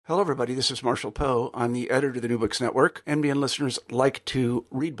Hello, everybody. This is Marshall Poe. I'm the editor of the New Books Network. NBN listeners like to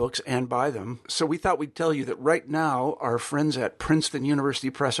read books and buy them. So we thought we'd tell you that right now, our friends at Princeton University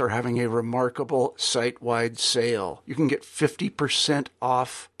Press are having a remarkable site-wide sale. You can get 50%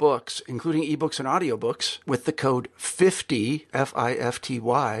 off books, including ebooks and audiobooks, with the code 50,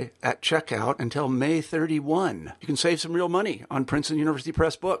 F-I-F-T-Y, at checkout until May 31. You can save some real money on Princeton University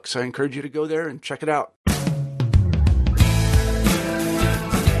Press books. I encourage you to go there and check it out.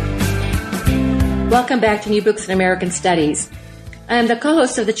 Welcome back to New Books in American Studies. I am the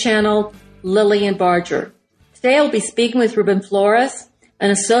co-host of the channel, Lillian Barger. Today I will be speaking with Ruben Flores, an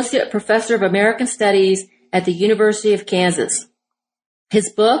associate professor of American Studies at the University of Kansas.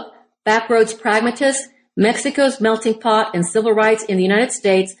 His book, Backroads, Pragmatists, Mexico's Melting Pot and Civil Rights in the United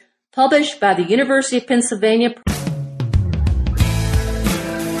States, published by the University of Pennsylvania.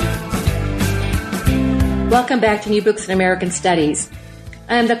 Welcome back to New Books in American Studies.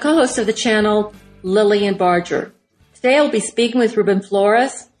 I am the co-host of the channel, Lillian Barger. Today I will be speaking with Ruben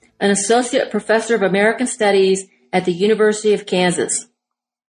Flores, an associate professor of American Studies at the University of Kansas.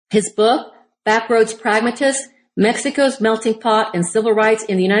 His book, Backroads, Pragmatists, Mexico's Melting Pot and Civil Rights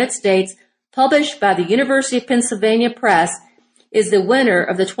in the United States, published by the University of Pennsylvania Press, is the winner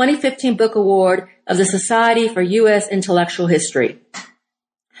of the 2015 Book Award of the Society for U.S. Intellectual History.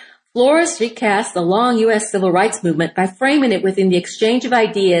 Flores recasts the long U.S. civil rights movement by framing it within the exchange of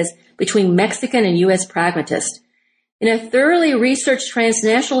ideas between Mexican and U.S. pragmatists. In a thoroughly researched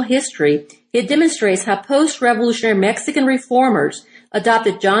transnational history, it demonstrates how post-revolutionary Mexican reformers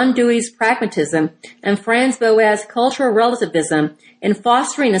adopted John Dewey's pragmatism and Franz Boas' cultural relativism in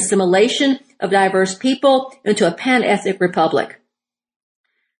fostering assimilation of diverse people into a pan-ethnic republic.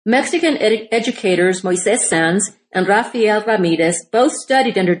 Mexican educators Moises Sanz and Rafael Ramirez both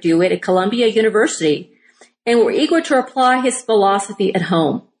studied under Dewey at Columbia University and were eager to apply his philosophy at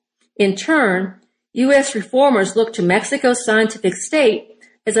home. In turn, U.S. reformers looked to Mexico's scientific state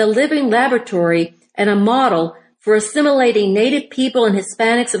as a living laboratory and a model for assimilating native people and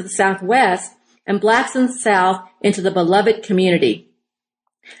Hispanics of the Southwest and blacks in the South into the beloved community.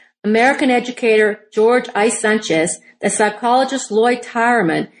 American educator George I. Sanchez, the psychologist Lloyd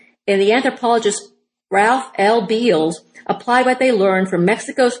Tyerman, and the anthropologist Ralph L. Beals applied what they learned from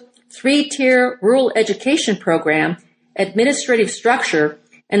Mexico's three-tier rural education program, administrative structure,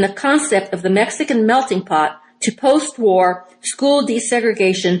 and the concept of the Mexican melting pot to post-war school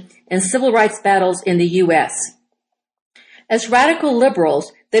desegregation and civil rights battles in the U.S. As radical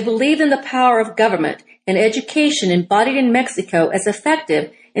liberals, they believed in the power of government and education embodied in Mexico as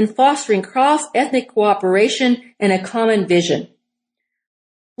effective in fostering cross-ethnic cooperation and a common vision.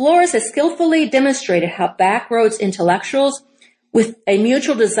 Flores has skillfully demonstrated how backroads intellectuals, with a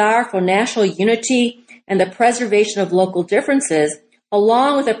mutual desire for national unity and the preservation of local differences,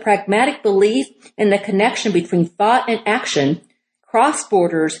 along with a pragmatic belief in the connection between thought and action, cross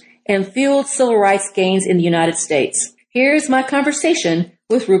borders, and fueled civil rights gains in the United States. Here's my conversation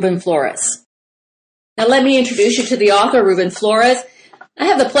with Ruben Flores. Now let me introduce you to the author, Ruben Flores. I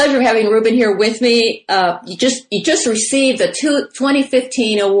have the pleasure of having Ruben here with me. You just received the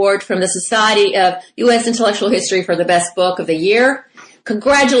 2015 award from the Society of U.S. Intellectual History for the best book of the year.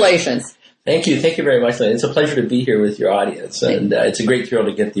 Congratulations. Thank you. Thank you very much, Lynn. It's a pleasure to be here with your audience, and it's a great thrill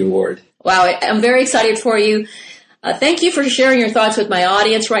to get the award. Wow, I'm very excited for you. Thank you for sharing your thoughts with my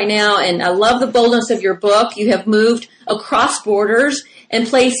audience right now, and I love the boldness of your book. You have moved across borders and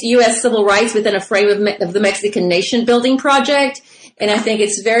placed U.S. civil rights within a frame of the Mexican nation-building project, and I think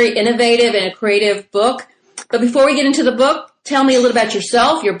it's very innovative and a creative book. But before we get into the book, tell me a little about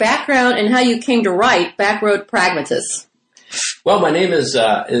yourself, your background, and how you came to write Backroad Pragmatists. Well, my name is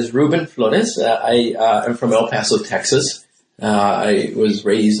Ruben Flores. I am from El Paso, Texas. I was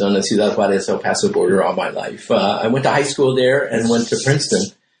raised on the Ciudad Juarez, El Paso border all my life. I went to high school there and went to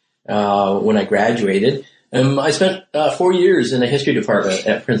Princeton when I graduated. I spent 4 years in the history department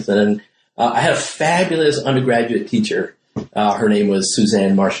at Princeton, and I had a fabulous undergraduate teacher. Her name was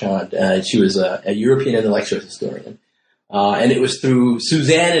Suzanne Marchand. She was a European intellectual historian. And it was through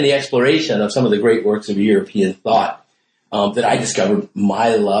Suzanne and the exploration of some of the great works of European thought that I discovered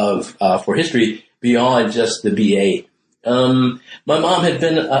my love for history beyond just the BA. My mom had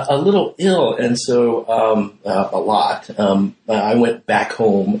been a little ill, and so a lot. I went back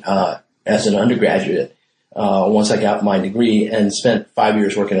home as an undergraduate once I got my degree and spent 5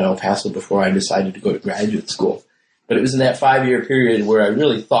 years working in El Paso before I decided to go to graduate school. But it was in that 5-year period where I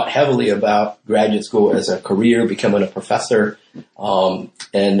really thought heavily about graduate school as a career, becoming a professor, and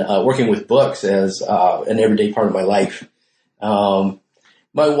working with books as an everyday part of my life.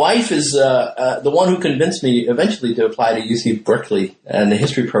 My wife is the one who convinced me eventually to apply to UC Berkeley and the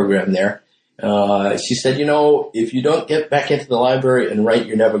history program there. She said, if you don't get back into the library and write,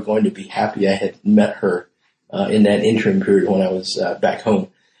 you're never going to be happy. I had met her in that interim period when I was back home.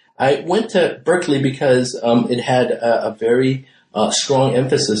 I went to Berkeley because it had a very strong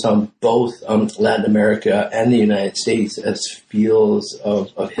emphasis on both Latin America and the United States as fields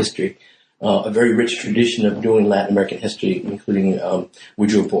of history. A very rich tradition of doing Latin American history, including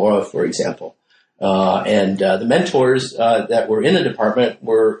Woodrow Bora, for example. And the mentors that were in the department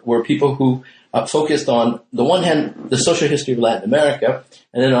were people who focused on the one hand, the social history of Latin America,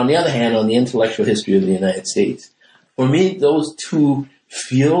 and then on the other hand, on the intellectual history of the United States. For me, those two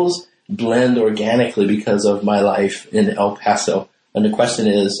fields blend organically because of my life in El Paso. And the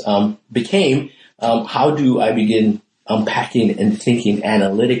question became, how do I begin unpacking and thinking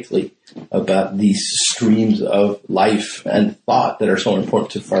analytically about these streams of life and thought that are so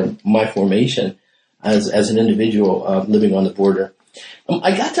important to my formation as an individual living on the border.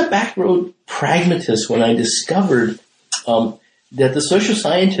 I got to Backroad Pragmatists when I discovered that the social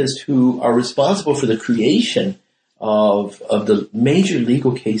scientists who are responsible for the creation of the major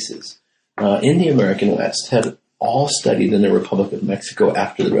legal cases in the American West had all studied in the Republic of Mexico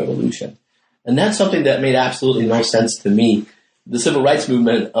after the Revolution. And that's something that made absolutely no sense to me. The civil rights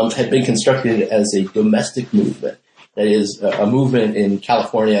movement had been constructed as a domestic movement. That is, a movement in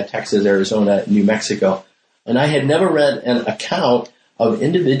California, Texas, Arizona, New Mexico. And I had never read an account of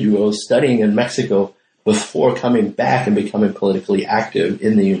individuals studying in Mexico before coming back and becoming politically active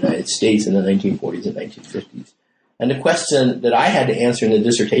in the United States in the 1940s and 1950s. And the question that I had to answer in the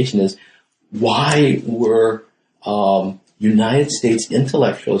dissertation is, why were United States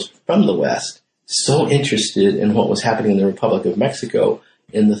intellectuals from the West so interested in what was happening in the Republic of Mexico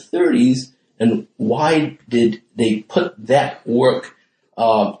in the 30s, and why did they put that work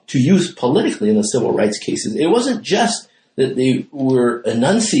to use politically in the civil rights cases? It wasn't just that they were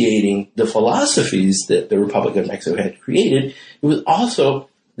enunciating the philosophies that the Republic of Mexico had created. It was also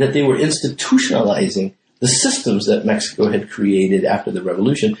that they were institutionalizing the systems that Mexico had created after the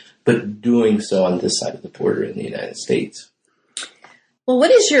revolution, but doing so on this side of the border in the United States. Well,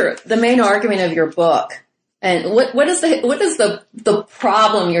 what is the main argument of your book? And what is the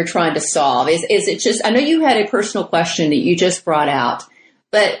problem you're trying to solve? Is it just, I know you had a personal question that you just brought out,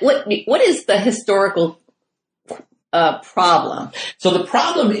 but what is the historical problem? So the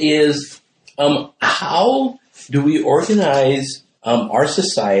problem is, how do we organize our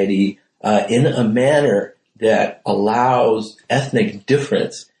society in a manner that allows ethnic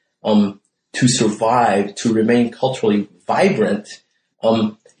difference to survive, to remain culturally vibrant,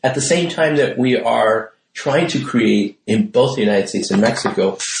 at the same time that we are trying to create in both the United States and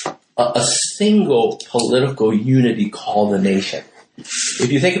Mexico a single political unity called the nation.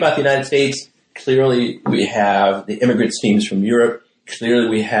 If you think about the United States, clearly we have the immigrant streams from Europe. Clearly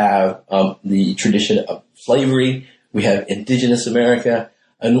we have the tradition of slavery. We have indigenous America.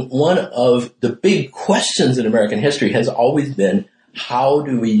 And one of the big questions in American history has always been, how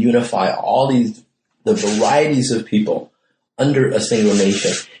do we unify all the varieties of people under a single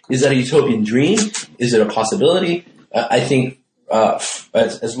nation? Is that a utopian dream? Is it a possibility? I think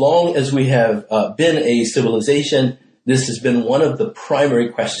as long as we have been a civilization, this has been one of the primary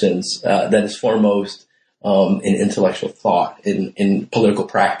questions that is foremost in intellectual thought, in political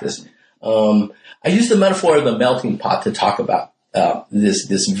practice. I use the metaphor of the melting pot to talk about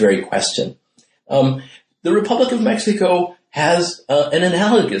this very question. The Republic of Mexico has an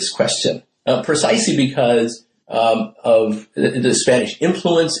analogous question, precisely because of the Spanish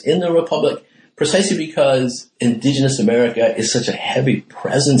influence in the Republic, precisely because indigenous America is such a heavy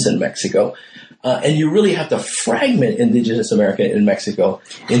presence in Mexico. And you really have to fragment indigenous America in Mexico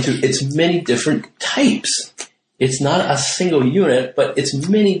into its many different types. It's not a single unit, but it's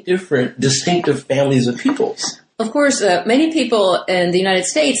many different distinctive families of peoples. Of course, many people in the United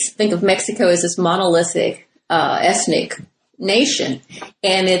States think of Mexico as this monolithic ethnic nation.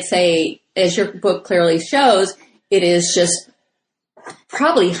 And it's as your book clearly shows, it is just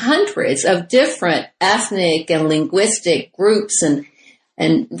probably hundreds of different ethnic and linguistic groups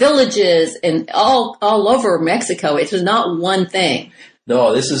and villages and all over Mexico. It is not one thing.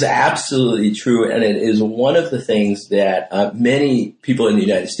 No, this is absolutely true, and it is one of the things that many people in the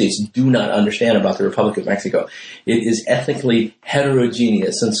United States do not understand about the Republic of Mexico. It is ethnically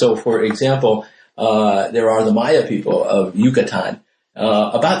heterogeneous, and so, for example, there are the Maya people of Yucatan,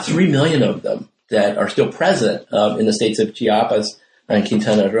 about 3 million of them that are still present in the states of Chiapas and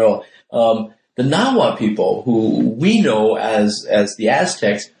Quintana Roo. The Nahua people, who we know as the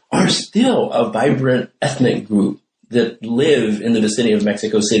Aztecs, are still a vibrant ethnic group that live in the vicinity of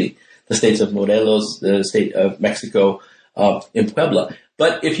Mexico City, the states of Morelos, the state of Mexico, in Puebla.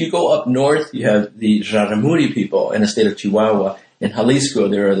 But if you go up north, you have the Raramuri people in the state of Chihuahua. In Jalisco,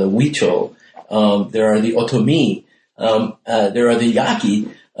 there are the Huichol, there are the Otomi, there are the Yaqui,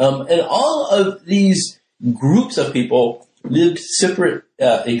 and all of these groups of people lived separate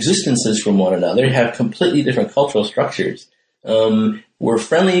existences from one another, have completely different cultural structures, were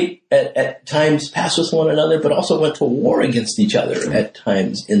friendly at times, passed with one another, but also went to war against each other at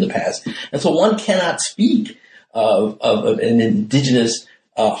times in the past. And so one cannot speak of an indigenous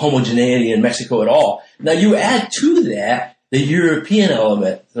homogeneity in Mexico at all. Now you add to that the European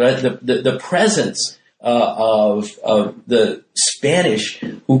element, right? The presence of the Spanish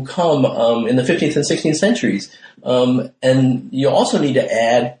who come in the 15th and 16th centuries. And you also need to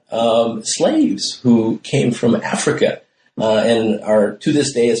add slaves who came from Africa and are to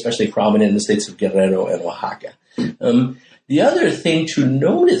this day especially prominent in the states of Guerrero and Oaxaca. The other thing to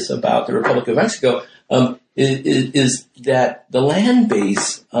notice about the Republic of Mexico is that the land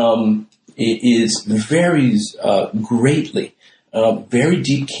base varies greatly. Very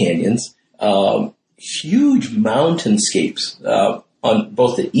deep canyons, huge mountainscapes on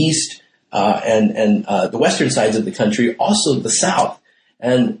both the east and the western sides of the country, also the south.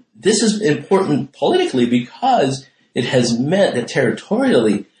 And this is important politically because it has meant that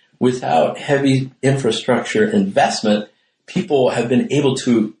territorially, without heavy infrastructure investment, people have been able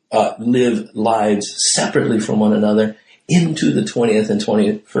to live lives separately from one another into the 20th and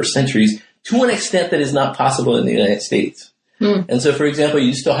 21st centuries to an extent that is not possible in the United States. And so, for example,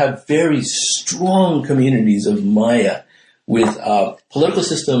 you still have very strong communities of Maya with political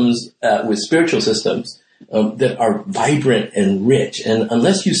systems, with spiritual systems that are vibrant and rich. And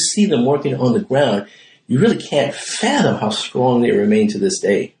unless you see them working on the ground, you really can't fathom how strong they remain to this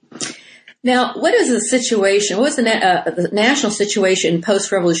day. Now, what is the situation? What was the national situation in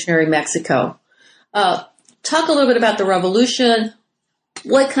post-revolutionary Mexico? Talk a little bit about the revolution,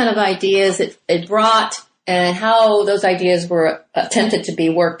 what kind of ideas it brought, and how those ideas were attempted to be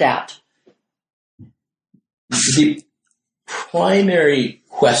worked out. The primary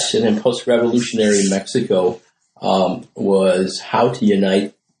question in post-revolutionary Mexico was how to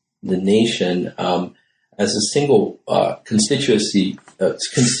unite the nation as a single constituency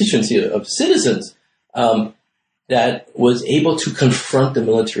of citizens that was able to confront the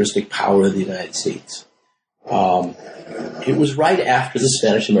militaristic power of the United States. It was right after the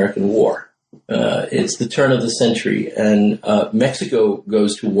Spanish-American War. It's the turn of the century, and Mexico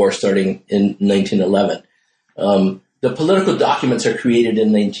goes to war starting in 1911. The political documents are created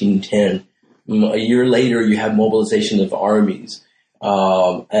in 1910. A year later, you have mobilization of armies.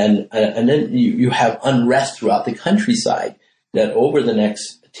 And then you have unrest throughout the countryside that over the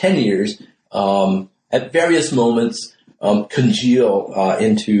next 10 years, at various moments, congeal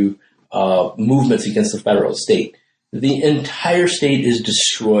into movements against the federal state. The entire state is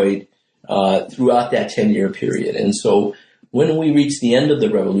destroyed throughout that 10-year period. And so when we reach the end of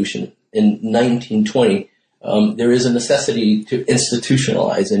the revolution in 1920, there is a necessity to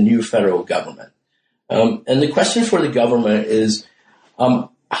institutionalize a new federal government. And the question for the government is,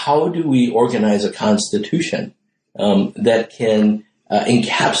 how do we organize a constitution that can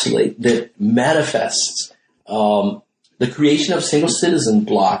encapsulate, that manifests the creation of a single citizen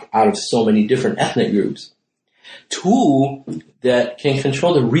bloc out of so many different ethnic groups? Two, that can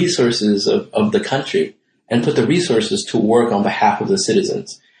control the resources of the country and put the resources to work on behalf of the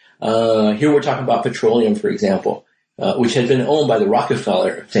citizens. Here we're talking about petroleum, for example, which had been owned by the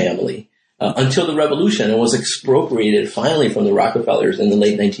Rockefeller family until the revolution and was expropriated finally from the Rockefellers in the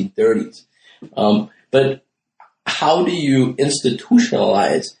late 1930s. But how do you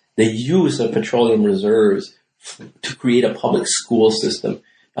institutionalize the use of petroleum reserves to create a public school system,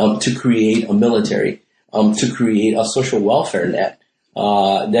 to create a military, to create a social welfare net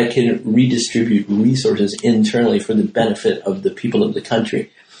that can redistribute resources internally for the benefit of the people of the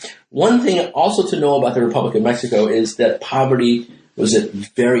country? One thing also to know about the Republic of Mexico is that poverty was at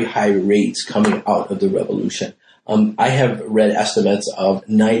very high rates coming out of the revolution. I have read estimates of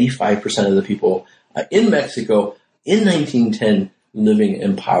 95% of the people in Mexico in 1910 living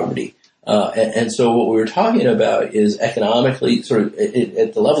in poverty. And so what we were talking about is economically, sort of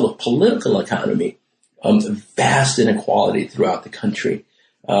at the level of political economy, vast inequality throughout the country.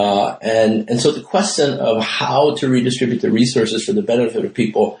 And so the question of how to redistribute the resources for the benefit of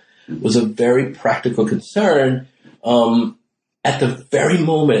people was a very practical concern at the very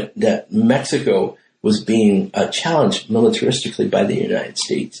moment that Mexico was being challenged militaristically by the United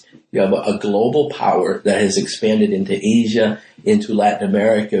States. You have a global power that has expanded into Asia, into Latin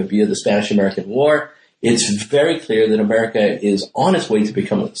America via the Spanish-American War. It's very clear that America is on its way to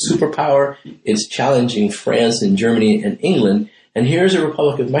become a superpower. It's challenging France and Germany and England. And here's a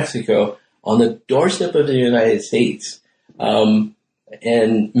Republic of Mexico on the doorstep of the United States.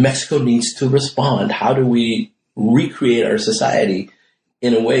 And Mexico needs to respond. How do we recreate our society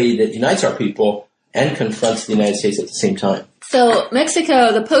in a way that unites our people and confronts the United States at the same time? So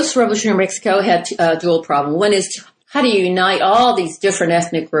Mexico, the post-revolutionary Mexico had a dual problem. One is, how do you unite all these different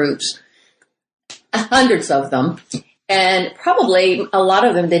ethnic groups? Hundreds of them. And probably a lot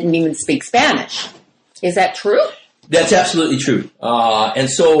of them didn't even speak Spanish. Is that true? That's absolutely true. And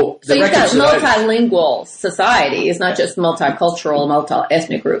so you've got multilingual society. It's not just multicultural,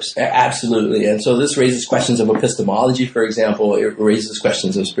 multi-ethnic groups. Absolutely. And so this raises questions of epistemology, for example. It raises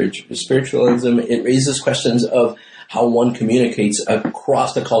questions of spiritualism. It raises questions of how one communicates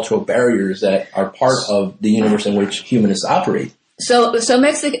across the cultural barriers that are part of the universe in which humanists operate. So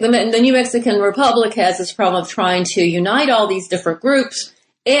the New Mexican Republic has this problem of trying to unite all these different groups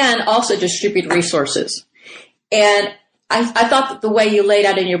and also distribute resources. And I thought that the way you laid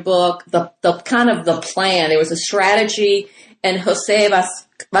out in your book, the kind of the plan, there was a strategy, and Jose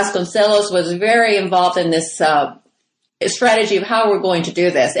Vasconcelos was very involved in this strategy of how we're going to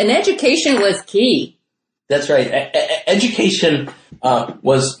do this. And education was key. That's right. Education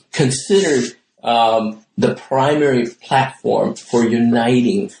was considered the primary platform for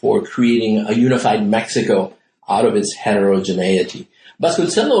uniting, for creating a unified Mexico out of its heterogeneity.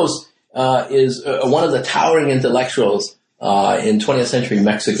 Vasconcelos is one of the towering intellectuals in 20th century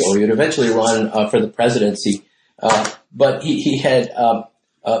Mexico. He would eventually run for the presidency, but he had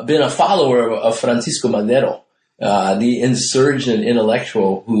been a follower of Francisco Madero, the insurgent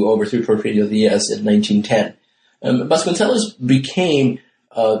intellectual who overthrew Porfirio Diaz in 1910. Vasconcelos became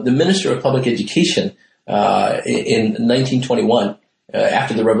the Minister of Public Education in 1921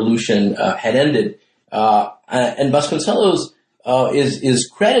 after the revolution had ended. And Vasconcelos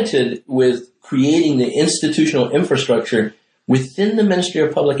is credited with creating the institutional infrastructure within the Ministry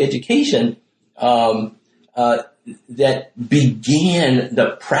of Public Education that began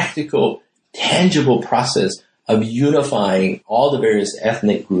the practical, tangible process of unifying all the various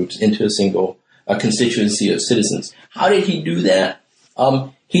ethnic groups into a single constituency of citizens. How did he do that?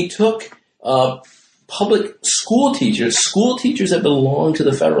 He took public school teachers that belonged to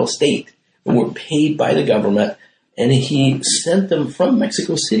the federal state and were paid by the government, and he sent them from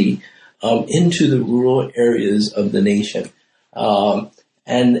Mexico City into the rural areas of the nation.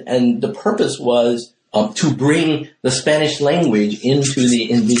 And the purpose was to bring the Spanish language into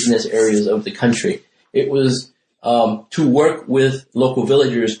the indigenous areas of the country. It was to work with local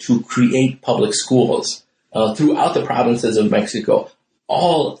villagers to create public schools throughout the provinces of Mexico,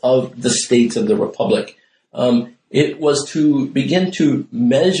 all of the states of the Republic. It was to begin to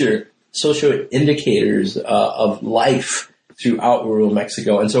measure social indicators of life throughout rural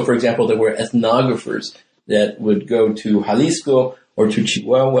Mexico. And so, for example, there were ethnographers that would go to Jalisco or to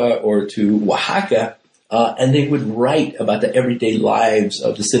Chihuahua or to Oaxaca, and they would write about the everyday lives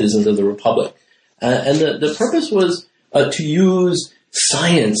of the citizens of the Republic. And the purpose was to use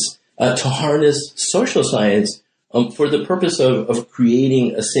science, to harness social science for the purpose of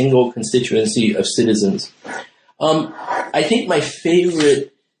creating a single constituency of citizens. I think my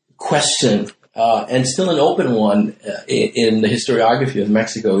favorite question, and still an open one in the historiography of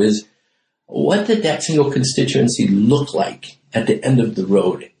Mexico, is what did that single constituency look like at the end of the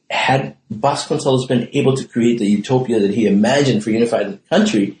road? Had Vasconcelos been able to create the utopia that he imagined for unified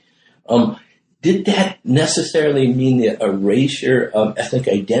country, did that necessarily mean the erasure of ethnic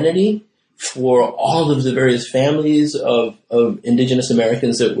identity for all of the various families of indigenous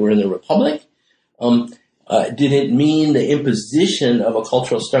Americans that were in the Republic? Did it mean the imposition of a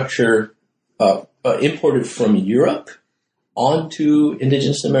cultural structure imported from Europe onto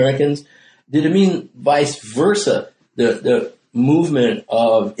indigenous Americans? Did it mean vice versa, the movement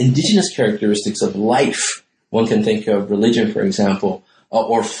of indigenous characteristics of life? One can think of religion, for example,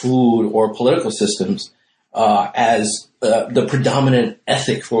 or food or political systems as the predominant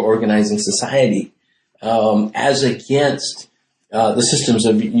ethic for organizing society, as against the systems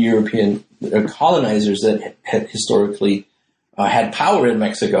of European colonizers that had historically had power in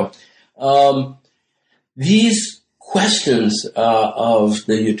Mexico. These questions of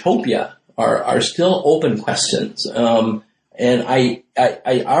the utopia are still open questions. And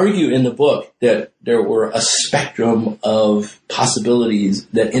I argue in the book that there were a spectrum of possibilities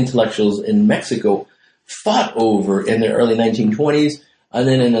that intellectuals in Mexico fought over in the early 1920s and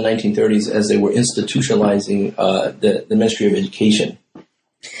then in the 1930s as they were institutionalizing the Ministry of Education.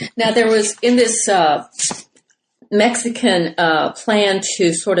 Now, there was in this Mexican plan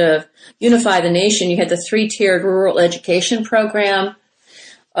to sort of unify the nation, you had the 3-tiered rural education program.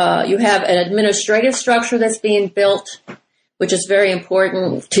 You have an administrative structure that's being built, which is very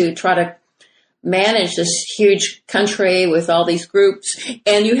important to try to manage this huge country with all these groups.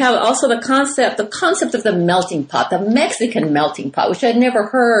 And you have also the concept of the melting pot, the Mexican melting pot, which I'd never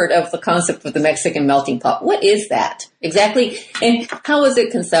heard of the concept of the Mexican melting pot. What is that exactly? And how is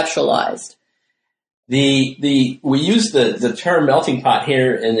it conceptualized? We use the term melting pot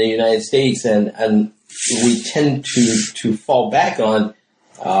here in the United States, and we tend to fall back on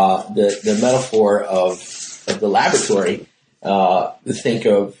the metaphor of the laboratory. Think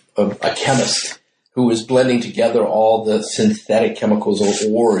of a chemist who is blending together all the synthetic chemicals or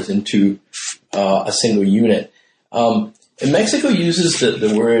ores into a single unit. And Mexico uses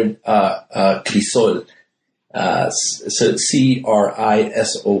the word crisol, so C-R-I-S-O-L.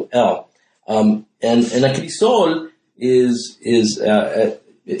 And a crisol is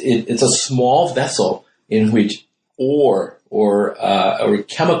it's a small vessel in which ore or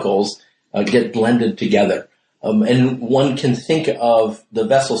chemicals get blended together. And one can think of the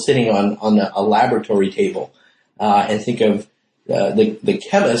vessel sitting on a laboratory table, and think of the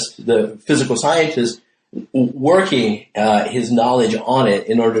chemist, the physical scientist, working his knowledge on it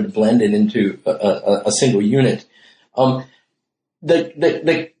in order to blend it into a single unit.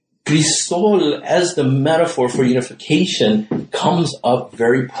 The crisol as the metaphor for unification comes up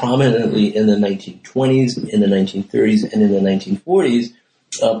very prominently in the 1920s, in the 1930s, and in the 1940s.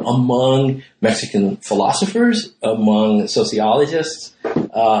 Among Mexican philosophers, among sociologists,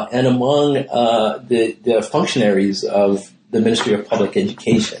 and among the functionaries of the Ministry of Public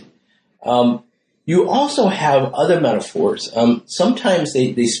Education. You also have other metaphors. Sometimes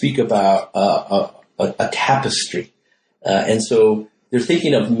they speak about a tapestry, and so they're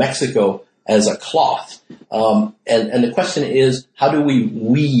thinking of Mexico as a cloth. And the question is, how do we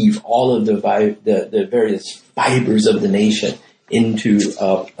weave all of the various fibers of the nation into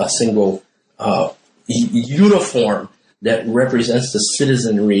a single uniform that represents the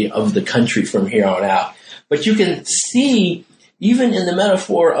citizenry of the country from here on out? But you can see, even in the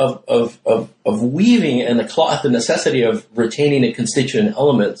metaphor of weaving and the cloth, the necessity of retaining the constituent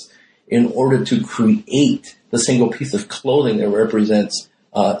elements in order to create the single piece of clothing that represents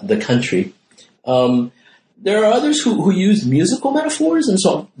the country. There are others who use musical metaphors, and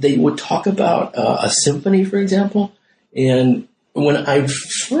so they would talk about a symphony, for example. And when I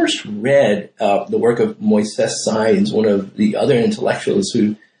first read the work of Moises Saenz, one of the other intellectuals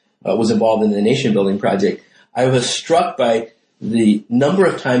who was involved in the nation-building project, I was struck by the number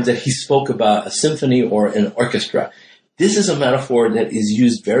of times that he spoke about a symphony or an orchestra. This is a metaphor that is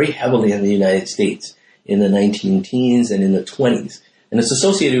used very heavily in the United States in the 19-teens and in the 20s. And it's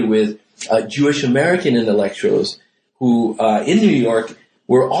associated with Jewish American intellectuals who, in New York,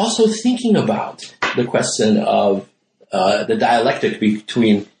 were also thinking about the question of the dialectic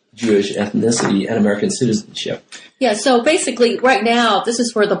between Jewish ethnicity and American citizenship. Yeah, so basically right now, this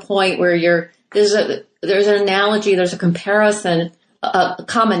is where the point where there's an analogy, there's a comparison, a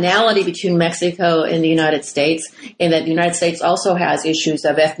commonality between Mexico and the United States, in that the United States also has issues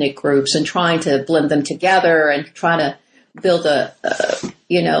of ethnic groups and trying to blend them together and trying to build a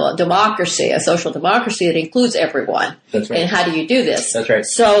democracy, a social democracy that includes everyone. That's right. And how do you do this? That's right.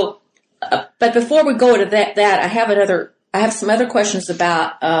 So, but before we go to that, I have some other questions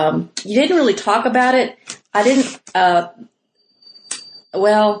about. You didn't really talk about it. I didn't. Let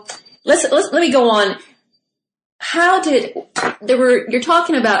me go on. You're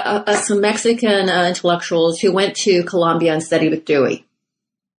talking about some Mexican intellectuals who went to Colombia and studied with Dewey.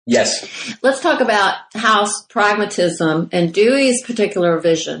 Yes. Let's talk about how pragmatism and Dewey's particular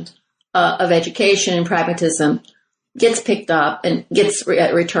vision of education and pragmatism gets picked up and gets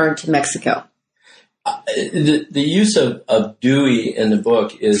returned to Mexico. The use of Dewey in the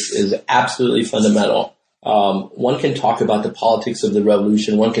book is absolutely fundamental. One can talk about the politics of the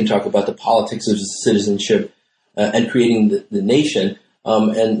revolution. One can talk about the politics of citizenship and creating the nation.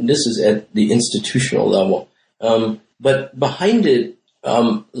 And this is at the institutional level. But behind it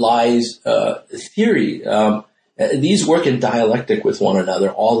lies theory. These work in dialectic with one another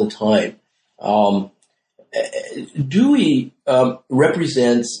all the time. Dewey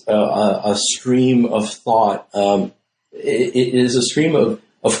represents a stream of thought. It is a stream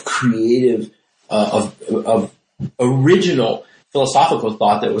of creative, of original philosophical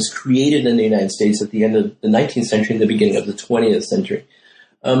thought that was created in the United States at the end of the 19th century and the beginning of the 20th century.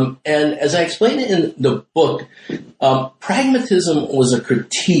 And as I explained in the book, pragmatism was a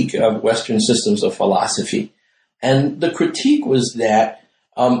critique of Western systems of philosophy. And the critique was that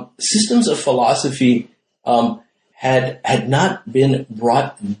systems of philosophy had not been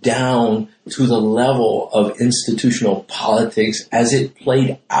brought down to the level of institutional politics as it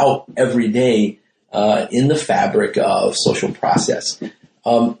played out every day in the fabric of social process.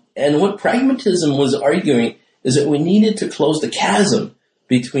 And what pragmatism was arguing is that we needed to close the chasm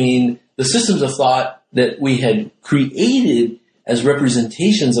between the systems of thought that we had created as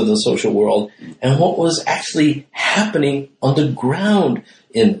representations of the social world and what was actually happening on the ground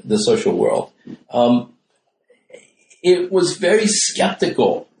in the social world. It was very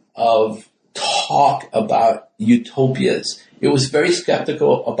skeptical of talk about utopias. It was very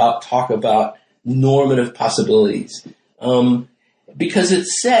skeptical about talk about normative possibilities. Because it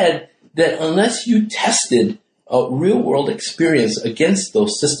said that unless you tested a real-world experience against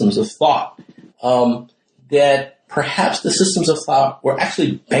those systems of thought, that perhaps the systems of thought were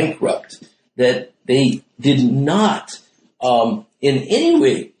actually bankrupt, that they did not in any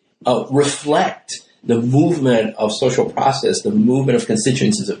way reflect the movement of social process, the movement of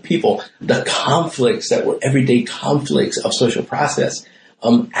constituencies of people, the conflicts that were everyday conflicts of social process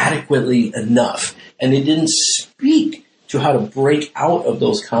adequately enough. And it didn't speak to how to break out of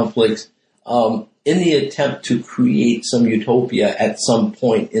those conflicts in the attempt to create some utopia at some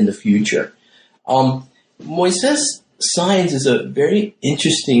point in the future. Moises Sáenz is a very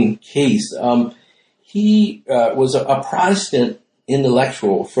interesting case. He was a Protestant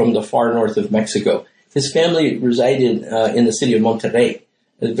intellectual from the far north of Mexico. His family resided in the city of Monterrey,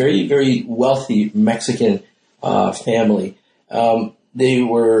 a very, very wealthy Mexican family. They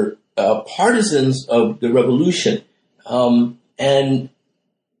were partisans of the revolution. And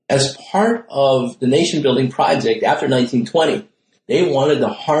as part of the nation-building project after 1920, they wanted to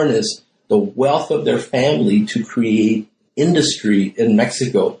harness the wealth of their family to create industry in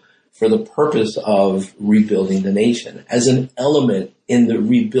Mexico for the purpose of rebuilding the nation, as an element in the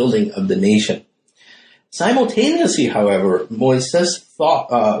rebuilding of the nation. Simultaneously, however, Moises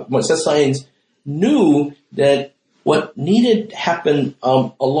Sáenz knew that what needed to happen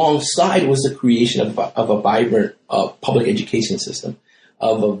alongside was the creation of a vibrant public education system,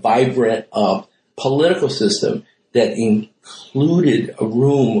 of a vibrant political system that included a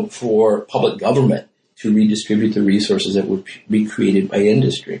room for public government to redistribute the resources that would be created by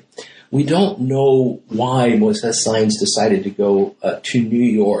industry. We don't know why Moises Sáenz decided to go to New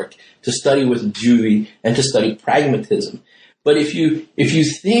York to study with Dewey and to study pragmatism. But if you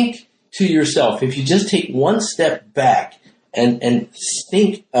think to yourself, if you just take one step back and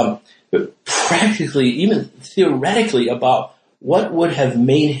think practically, even theoretically, about what would have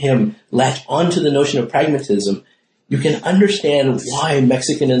made him latch onto the notion of pragmatism, you can understand why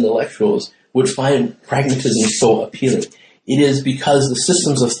Mexican intellectuals would find pragmatism so appealing. It is because the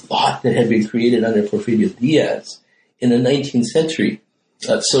systems of thought that had been created under Porfirio Diaz in the 19th century,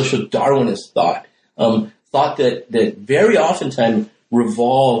 social Darwinist thought, thought that very oftentimes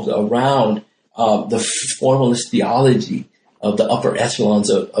revolved around the formalist theology of the upper echelons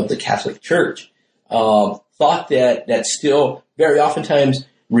of the Catholic Church, thought that still very oftentimes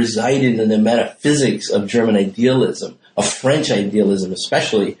resided in the metaphysics of German idealism, of French idealism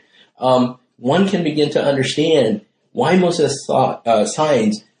especially. One can begin to understand why Moises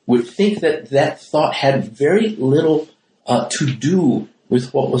Sáenz would think that thought had very little to do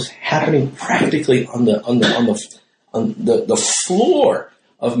with what was happening practically on the floor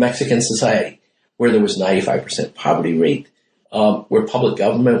of Mexican society, where there was 95% poverty rate, where public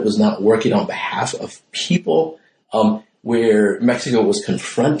government was not working on behalf of people, where Mexico was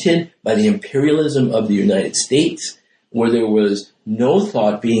confronted by the imperialism of the United States, where there was no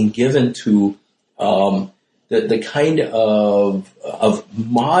thought being given to the kind of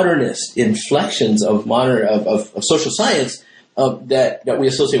modernist inflections of social science that we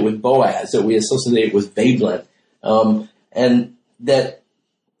associate with Boas, that we associate with Veblen, and that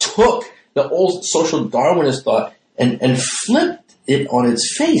took the old social Darwinist thought and flipped it on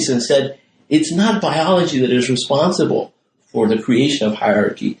its face and said, it's not biology that is responsible for the creation of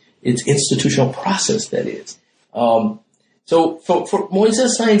hierarchy. It's institutional process that is. So for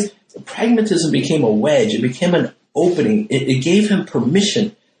Moises Sáenz, pragmatism became a wedge. It became an opening. It gave him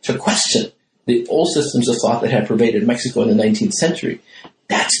permission to question the old systems of thought that had pervaded Mexico in the 19th century.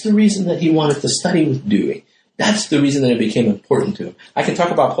 That's the reason that he wanted to study with Dewey. That's the reason that it became important to him. I can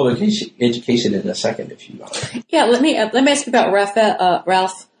talk about public education in a second if you want. Yeah, let me ask you about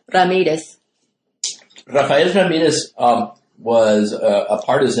Ralph Ramirez. Rafael Ramirez was a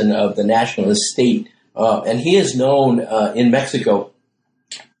partisan of the nationalist state, and he is known in Mexico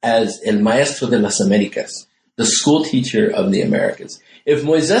as El Maestro de las Américas, the school teacher of the Americas. If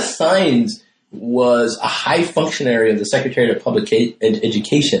Moises Sáenz was a high functionary of the Secretariat of Public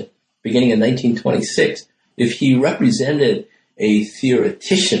Education beginning in 1926, if he represented a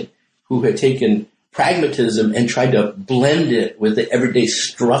theoretician who had taken pragmatism and tried to blend it with the everyday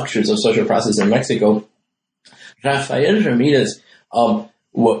structures of social process in Mexico, Rafael Ramirez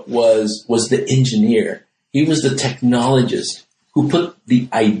was the engineer. He was the technologist who put the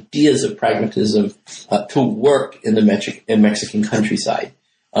ideas of pragmatism to work in the Mexican countryside.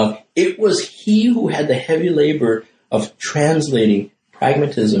 It was he who had the heavy labor of translating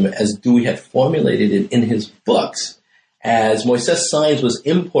pragmatism as Dewey had formulated it in his books. As Moises Saenz was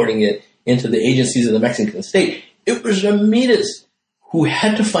importing it into the agencies of the Mexican state, it was Ramirez who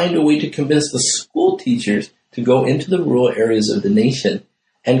had to find a way to convince the school teachers to go into the rural areas of the nation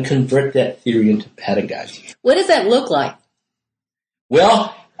and convert that theory into pedagogy. What does that look like?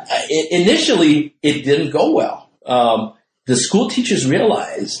 Well, initially, it didn't go well. The school teachers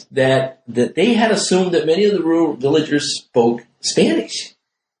realized that they had assumed that many of the rural villagers spoke Spanish,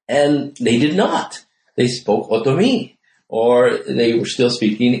 and they did not. They spoke Otomí, or they were still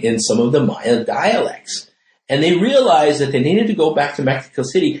speaking in some of the Maya dialects. And they realized that they needed to go back to Mexico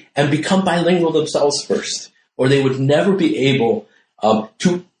City and become bilingual themselves first, or they would never be able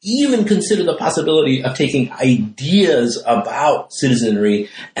to even consider the possibility of taking ideas about citizenry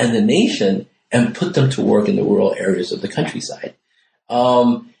and the nation and put them to work in the rural areas of the countryside.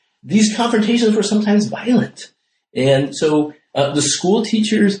 These confrontations were sometimes violent. And so the school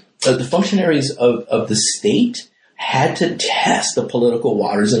teachers, the functionaries of the state had to test the political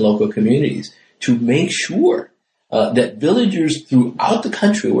waters in local communities to make sure that villagers throughout the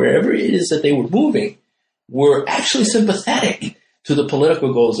country, wherever it is that they were moving, were actually sympathetic to the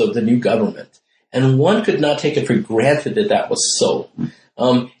political goals of the new government. And one could not take it for granted that that was so.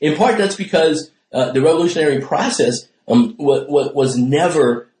 In part, that's because the revolutionary process was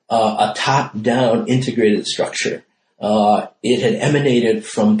never a top-down integrated structure. It had emanated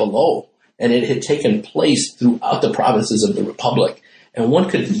from below, and it had taken place throughout the provinces of the Republic. And one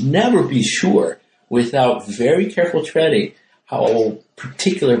could never be sure, without very careful treading, how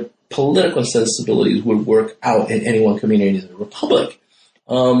particular political sensibilities would work out in any one community in the Republic.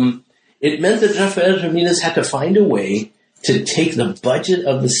 It meant that Rafael Ramirez had to find a way to take the budget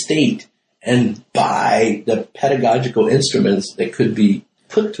of the state and buy the pedagogical instruments that could be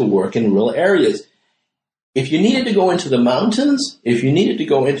put to work in rural areas. If you needed to go into the mountains, if you needed to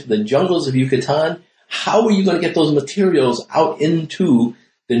go into the jungles of Yucatan, how were you going to get those materials out into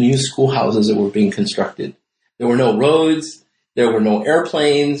the new schoolhouses that were being constructed? There were no roads. There were no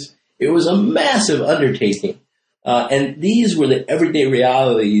airplanes. It was a massive undertaking. And these were the everyday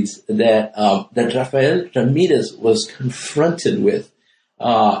realities that Rafael Ramirez was confronted with,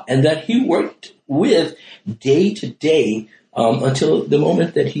 and that he worked with day to day until the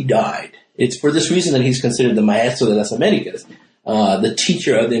moment that he died. It's for this reason that he's considered the Maestro de las Americas, the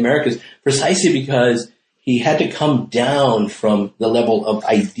teacher of the Americas, precisely because he had to come down from the level of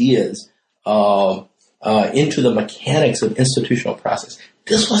ideas into the mechanics of institutional process.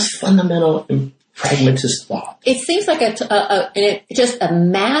 This was fundamental in pragmatist thought. It seems like just a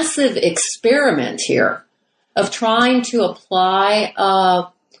massive experiment here of trying to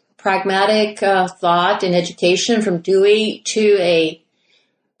apply pragmatic thought and education from Dewey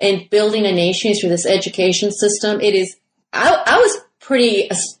and building a nation through this education system. It is. I was pretty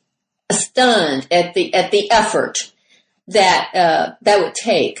stunned at the effort that would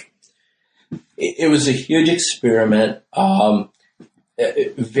take. It was a huge experiment.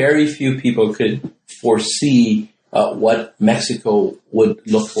 Very few people could foresee what Mexico would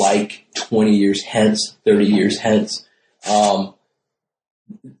look like 20 years hence, 30 years hence. The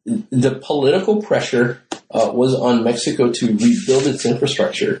political pressure was on Mexico to rebuild its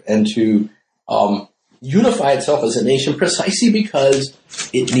infrastructure and to unify itself as a nation precisely because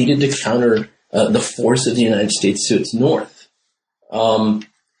it needed to counter the force of the United States to its north.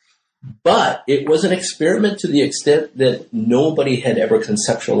 But it was an experiment to the extent that nobody had ever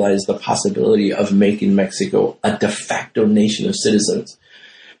conceptualized the possibility of making Mexico a de facto nation of citizens.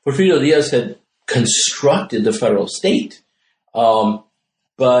 Porfirio Diaz had constructed the federal state,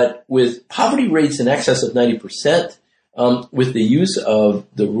 but with poverty rates in excess of 90%, with the use of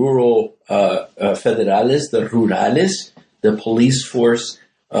the rural federales, the rurales, the police force,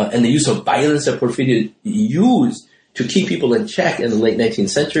 and the use of violence that Porfirio used to keep people in check in the late 19th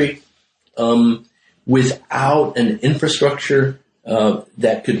century, without an infrastructure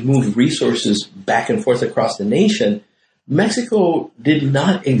that could move resources back and forth across the nation, Mexico did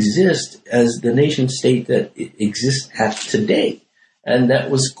not exist as the nation state that it exists at today. And that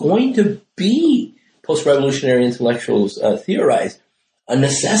was going to be, post-revolutionary intellectuals theorized, a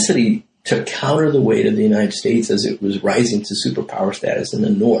necessity to counter the weight of the United States as it was rising to superpower status in the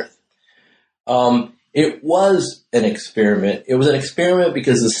North. It was an experiment. It was an experiment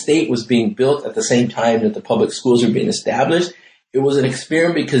because the state was being built at the same time that the public schools were being established. It was an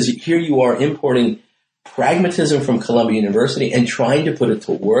experiment because here you are importing pragmatism from Columbia University and trying to put it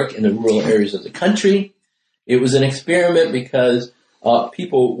to work in the rural areas of the country. It was an experiment because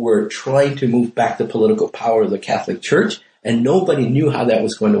people were trying to move back the political power of the Catholic Church, and nobody knew how that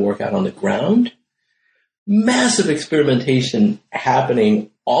was going to work out on the ground. Massive experimentation happening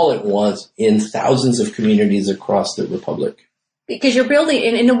all at once in thousands of communities across the Republic. Because you're building,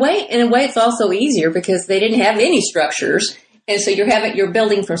 in a way, it's also easier because they didn't have any structures, and so you're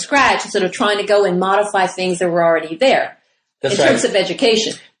building from scratch instead of trying to go and modify things that were already there. That's in terms of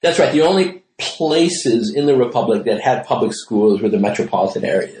education. That's right. The only places in the Republic that had public schools were the metropolitan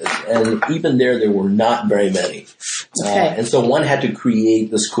areas, and even there were not very many. Okay. And so one had to create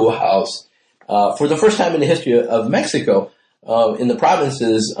the schoolhouse for the first time in the history of Mexico, in the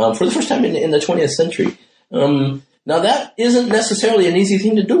provinces, for the first time in the 20th century. Now, that isn't necessarily an easy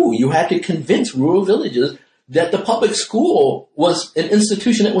thing to do. You had to convince rural villages that the public school was an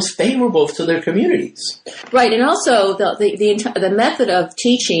institution that was favorable to their communities. Right, and also the method of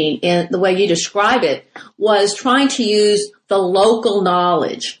teaching, in the way you describe it, was trying to use the local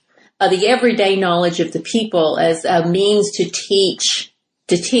knowledge, the everyday knowledge of the people as a means to teach.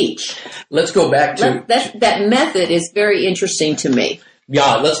 Let's go back to... That method is very interesting to me.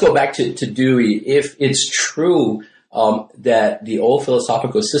 Yeah, let's go back to Dewey. If it's true that the old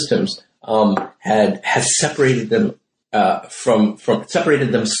philosophical systems had separated them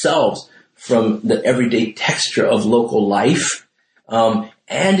separated themselves from the everyday texture of local life,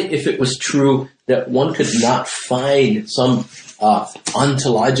 and if it was true that one could not find some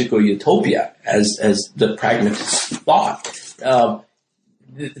ontological utopia, as the pragmatists thought,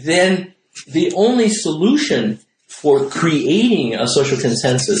 then the only solution for creating a social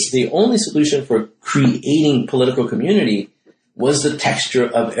consensus, the only solution for creating political community was the texture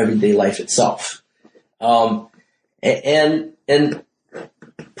of everyday life itself. And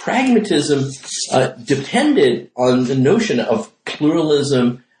pragmatism depended on the notion of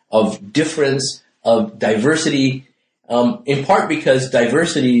pluralism, of difference, of diversity, in part because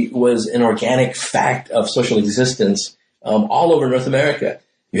diversity was an organic fact of social existence all over North America.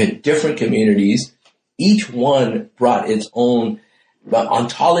 You had different communities. Each one brought its own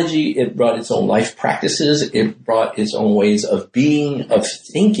ontology. It brought its own life practices. It brought its own ways of being, of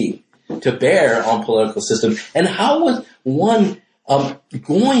thinking to bear on political systems. And how was one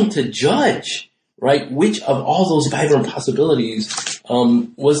going to judge, right, which of all those vibrant possibilities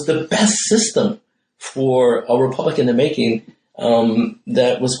was the best system for a republic in the making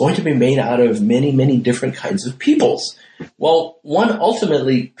that was going to be made out of many, many different kinds of peoples? Well, one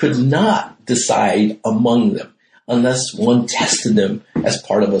ultimately could not decide among them unless one tested them as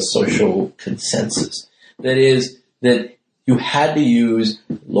part of a social consensus. That is, that you had to use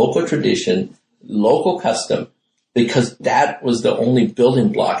local tradition, local custom, because that was the only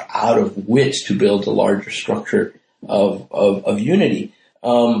building block out of which to build a larger structure of unity.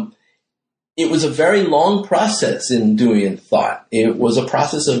 It was a very long process in Deweyan thought. It was a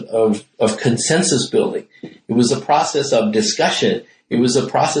process of consensus building. It was a process of discussion. It was a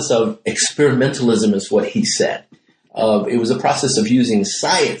process of experimentalism, is what he said. It was a process of using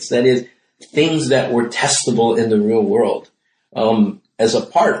science, that is, things that were testable in the real world, as a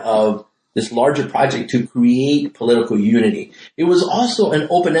part of this larger project to create political unity. It was also an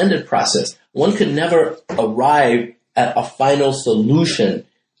open-ended process. One could never arrive at a final solution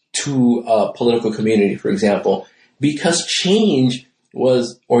to a political community, for example, because change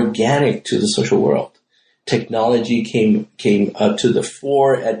was organic to the social world. Technology came to the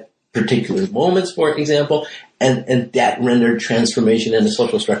fore at particular moments, for example, and that rendered transformation in the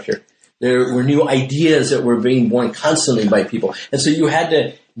social structure. There were new ideas that were being born constantly by people. And so you had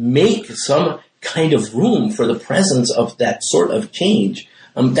to make some kind of room for the presence of that sort of change.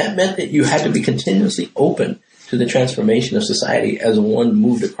 That meant that you had to be continuously open to the transformation of society as one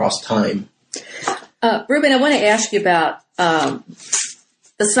moved across time. Ruben, I want to ask you about the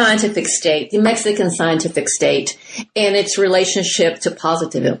scientific state, the Mexican scientific state, and its relationship to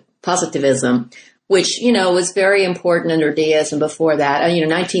positivism, which, was very important under Diaz and before that.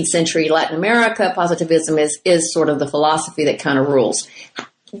 19th century Latin America, positivism is sort of the philosophy that kind of rules.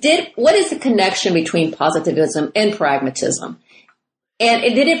 What is the connection between positivism and pragmatism? And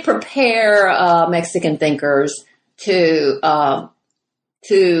did it prepare Mexican thinkers to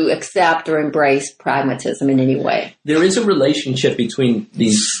accept or embrace pragmatism in any way? There is a relationship between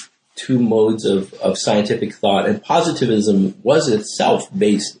these two modes of scientific thought, and positivism was itself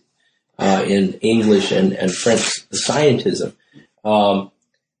based in English and French scientism.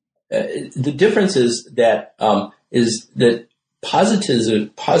 the difference is that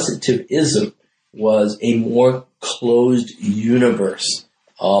positivism was a more closed universe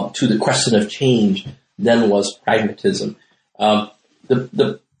to the question of change than was pragmatism.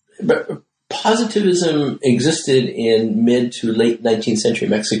 The positivism existed in mid to late 19th century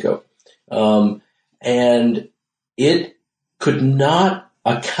Mexico, and it could not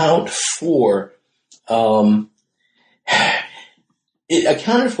account for. It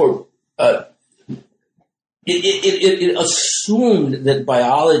accounted for. It assumed that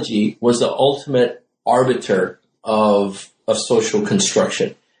biology was the ultimate arbiter of social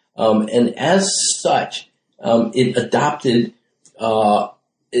construction, and as such, it adopted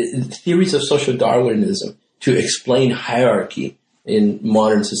theories of social Darwinism to explain hierarchy in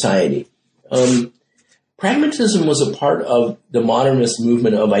modern society. Pragmatism was a part of the modernist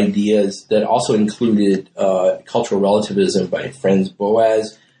movement of ideas that also included cultural relativism by Franz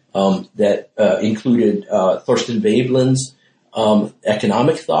Boas, that included Thorstein Veblen's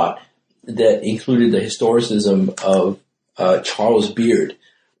economic thought, that included the historicism of Charles Beard.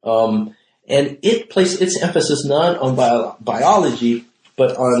 And it placed its emphasis not on biology,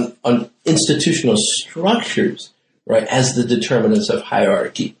 but on institutional structures, right, as the determinants of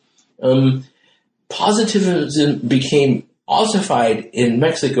hierarchy. Positivism became ossified in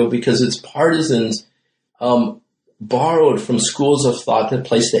Mexico because its partisans borrowed from schools of thought that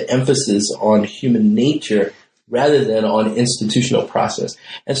placed the emphasis on human nature rather than on institutional process.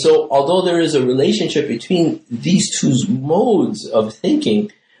 And so, although there is a relationship between these two modes of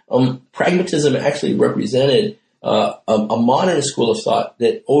thinking, pragmatism actually represented a modern school of thought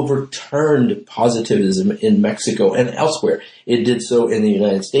that overturned positivism in Mexico and elsewhere. It did so in the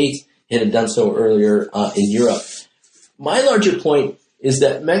United States. It had done so earlier in Europe. My larger point is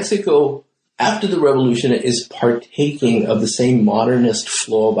that Mexico, after the revolution, is partaking of the same modernist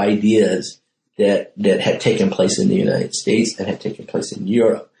flow of ideas that had taken place in the United States and had taken place in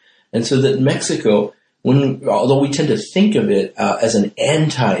Europe. And so that Mexico, although we tend to think of it as an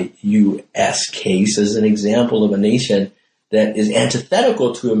anti-U.S. case, as an example of a nation that is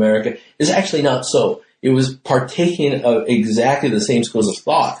antithetical to America, is actually not so. It was partaking of exactly the same schools of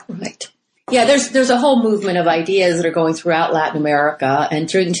thought. Right. Yeah, there's a whole movement of ideas that are going throughout Latin America and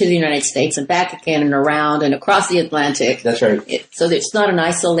through into the United States and back again and around and across the Atlantic. That's right. So it's not an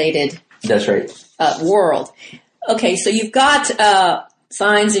isolated That's right. World. Okay, so you've got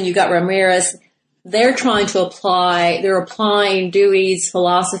Saenz and you've got Ramirez. They're applying Dewey's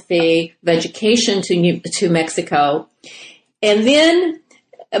philosophy of education to Mexico. And then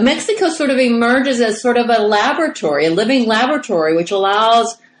Mexico sort of emerges as sort of a laboratory, a living laboratory, which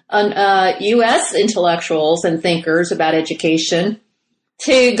allows U.S. intellectuals and thinkers about education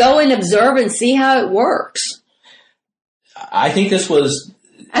to go and observe and see how it works. I think this was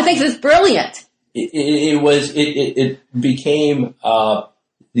brilliant. It became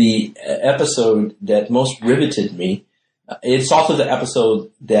the episode that most riveted me. It's also the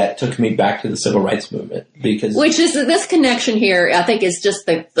episode that took me back to the civil rights movement which is this connection here. I think is just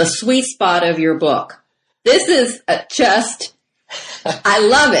the sweet spot of your book. This is just, I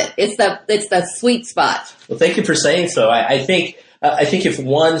love it. It's the sweet spot. Well, thank you for saying so. I think if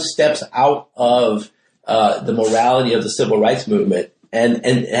one steps out of the morality of the civil rights movement, and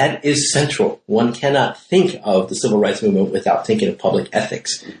that is central. One cannot think of the civil rights movement without thinking of public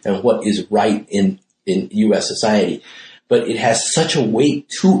ethics and what is right in U.S. society. But it has such a weight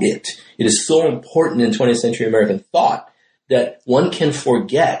to it. It is so important in 20th century American thought that one can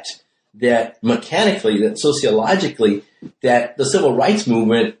forget that mechanically, that sociologically, that the civil rights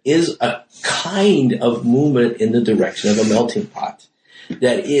movement is a kind of movement in the direction of a melting pot.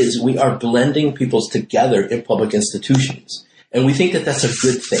 That is, we are blending peoples together in public institutions. And we think that that's a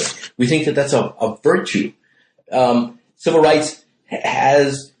good thing. We think that that's a virtue. Civil rights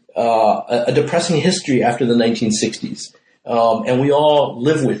has a depressing history after the 1960s. And we all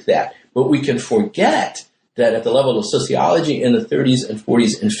live with that. But we can forget that at the level of sociology in the 30s and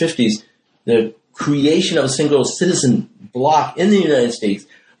 40s and 50s, the creation of a single citizen bloc in the United States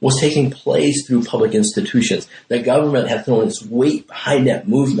was taking place through public institutions. The government had thrown its weight behind that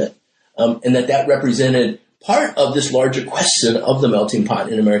movement, and that represented part of this larger question of the melting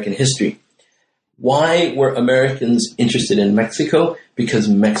pot in American history. Why were Americans interested in Mexico? Because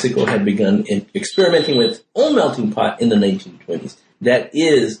Mexico had begun experimenting with its own melting pot in the 1920s. That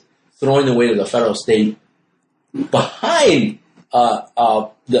is throwing the weight of the federal state behind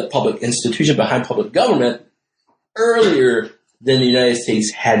the public institution, behind public government, earlier than the United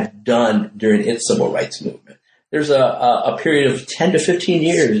States had done during its civil rights movement. There's a period of 10 to 15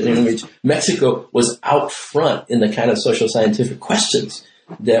 years in which Mexico was out front in the kind of social scientific questions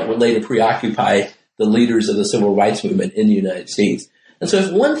that would later preoccupy the leaders of the civil rights movement in the United States. And so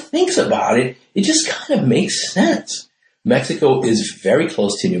if one thinks about it, it just kind of makes sense. Mexico is very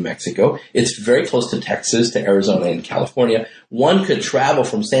close to New Mexico. It's very close to Texas, to Arizona, and California. One could travel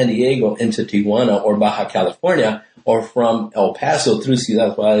from San Diego into Tijuana or Baja California, or from El Paso through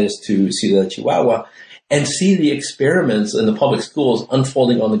Ciudad Juarez to Ciudad Chihuahua, and see the experiments in the public schools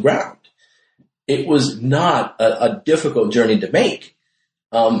unfolding on the ground. It was not a difficult journey to make.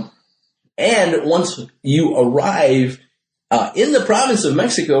 And once you arrive in the province of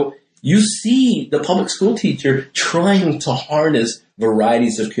Mexico, you see the public school teacher trying to harness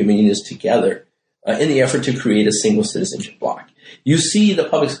varieties of communities together in the effort to create a single citizenship bloc. You see the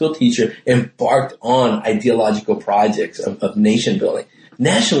public school teacher embarked on ideological projects of nation building.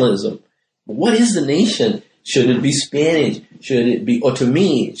 Nationalism. What is the nation? Should it be Spanish? Should it be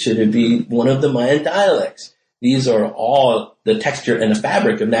Otomí? Should it be one of the Mayan dialects? These are all the texture and the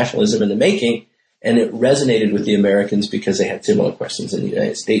fabric of nationalism in the making, and it resonated with the Americans because they had similar questions in the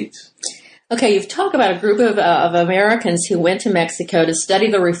United States. Okay, you've talked about a group of Americans who went to Mexico to study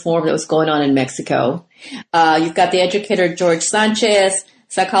the reform that was going on in Mexico. You've got the educator George Sanchez,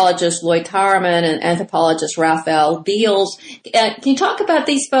 psychologist Lloyd Tireman, and anthropologist Raphael Beals. Can you talk about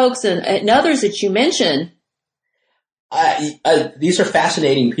these folks and others that you mentioned? These are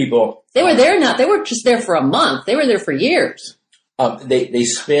fascinating people. They were there they were just there for a month. They were there for years. They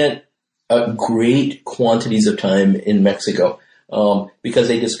spent great quantities of time in Mexico because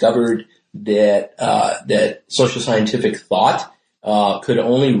they discovered that social scientific thought could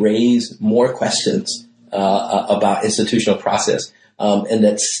only raise more questions about institutional process, and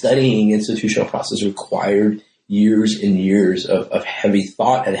that studying institutional process required years and years of heavy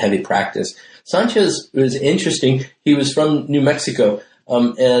thought and heavy practice. Sanchez was interesting. He was from New Mexico,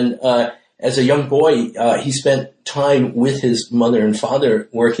 and as a young boy, he spent time with his mother and father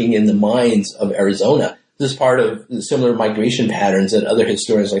working in the mines of Arizona. This is part of the similar migration patterns that other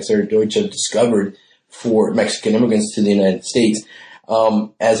historians like Sarah Deutsch have discovered for Mexican immigrants to the United States.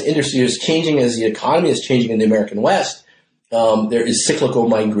 As industry is changing, as the economy is changing in the American West, there is cyclical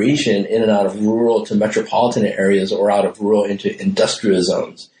migration in and out of rural to metropolitan areas or out of rural into industrial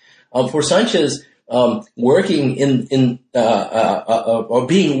zones. For Sanchez, working or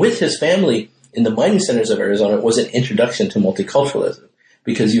being with his family in the mining centers of Arizona was an introduction to multiculturalism,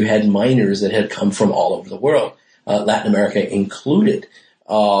 because you had miners that had come from all over the world, Latin America included.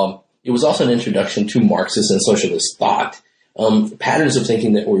 It was also an introduction to Marxist and socialist thought, patterns of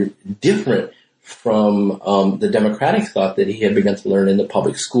thinking that were different from the democratic thought that he had begun to learn in the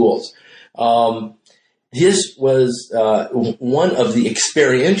public schools. This was one of the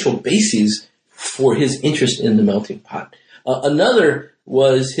experiential bases for his interest in the melting pot. Another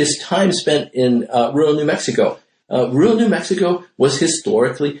was his time spent in rural New Mexico. Rural New Mexico was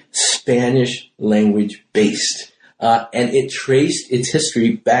historically Spanish language based, and it traced its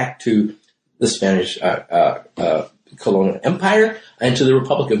history back to the Spanish colonial empire and to the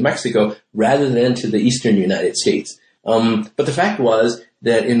Republic of Mexico rather than to the eastern United States. But the fact was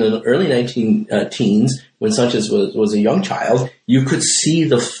that in the early 19-teens, when Sanchez was a young child, you could see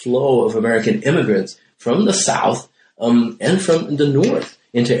the flow of American immigrants from the South and from the North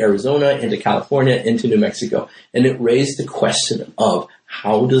into Arizona, into California, into New Mexico. And it raised the question of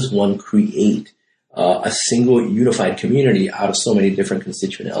how does one create a single unified community out of so many different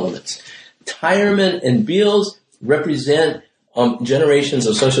constituent elements. Tireman and Beals represent generations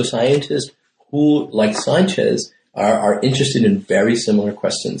of social scientists who, like Sanchez, are interested in very similar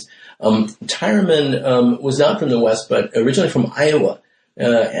questions. Tireman was not from the West, but originally from Iowa.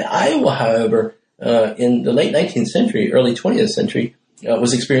 Iowa, however, in the late 19th century, early 20th century,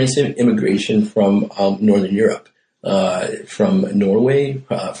 was experiencing immigration from Northern Europe, from Norway,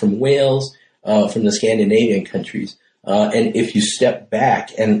 from Wales, from the Scandinavian countries. And if you step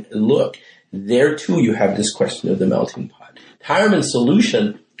back and look, there too you have this question of the melting pot. Tireman's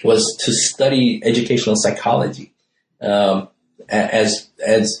solution was to study educational psychology, as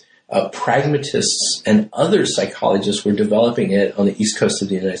pragmatists and other psychologists were developing it on the East Coast of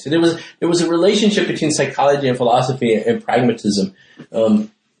the United States. There was a relationship between psychology and philosophy and pragmatism,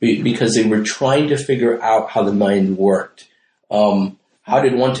 because they were trying to figure out how the mind worked. How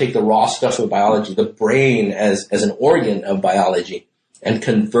did one take the raw stuff of biology, the brain as an organ of biology, and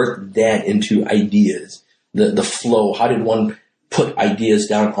convert that into ideas, the flow? How did one put ideas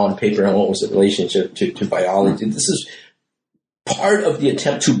down on paper, and what was the relationship to biology? This is part of the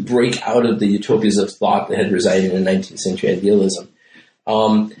attempt to break out of the utopias of thought that had resided in 19th century idealism.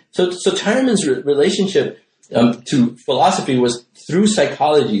 So Tireman's relationship to philosophy was through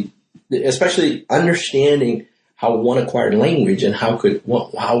psychology, especially understanding how one acquired language and how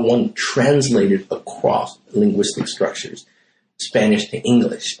one translated across linguistic structures, Spanish to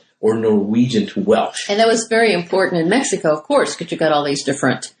English or Norwegian to Welsh. And that was very important in Mexico, of course, because you got all these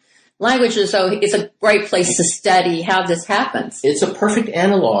different languages. So it's a great place to study how this happens. It's a perfect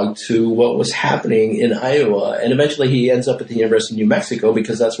analog to what was happening in Iowa. And eventually he ends up at the University of New Mexico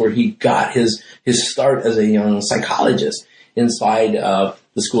because that's where he got his start as a young psychologist inside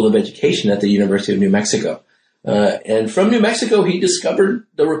the School of Education at the University of New Mexico. And from New Mexico, he discovered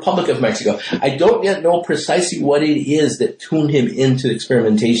the Republic of Mexico. I don't yet know precisely what it is that tuned him into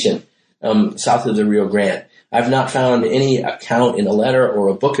experimentation south of the Rio Grande. I've not found any account in a letter or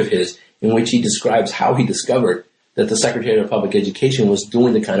a book of his in which he describes how he discovered that the Secretary of Public Education was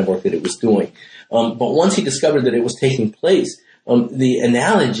doing the kind of work that it was doing. But once he discovered that it was taking place, the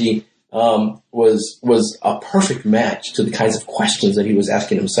analogy was a perfect match to the kinds of questions that he was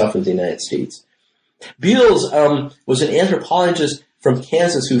asking himself of the United States. Beals was an anthropologist from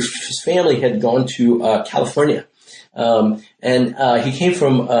Kansas whose family had gone to California. And he came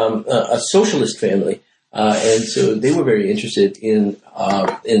from a socialist family. And so they were very interested in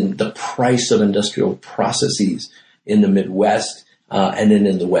the price of industrial processes in the Midwest and then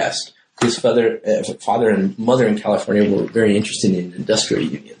in the West. His father and mother in California were very interested in industrial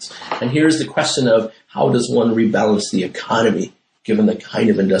unions. And here's the question of how does one rebalance the economy given the kind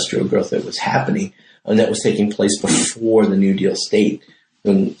of industrial growth that was happening and that was taking place before the New Deal state,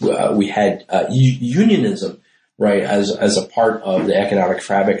 when we had unionism, right, as a part of the economic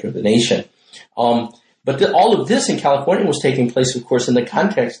fabric of the nation. But all of this in California was taking place, of course, in the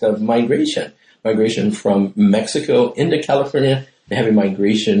context of migration from Mexico into California, the heavy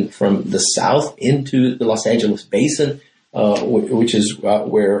migration from the south into the Los Angeles basin, which is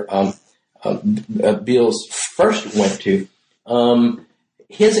where Beals first went to.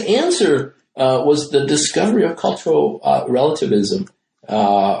 His answer was the discovery of cultural relativism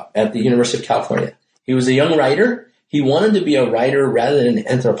at the University of California. He was a young writer. He wanted to be a writer rather than an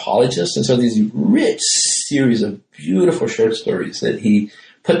anthropologist, and so these rich series of beautiful short stories that he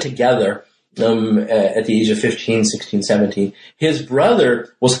put together at the age of 15, 16, 17. His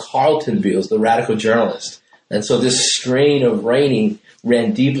brother was Carlton Beals, the radical journalist, and so this strain of writing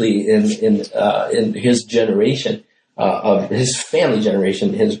ran deeply in his generation, of his family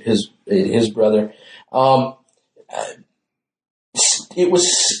generation, his brother. It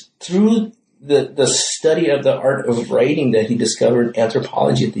was through the study of the art of writing that he discovered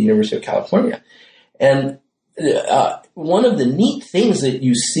anthropology at the University of California. And one of the neat things that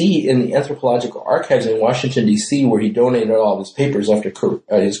you see in the anthropological archives in Washington, D.C., where he donated all of his papers after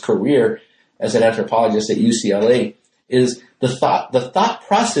his career as an anthropologist at UCLA, is the thought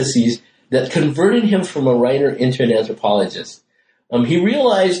processes that converted him from a writer into an anthropologist. He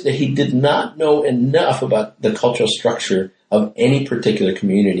realized that he did not know enough about the cultural structure of any particular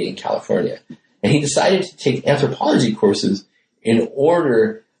community in California. And he decided to take anthropology courses in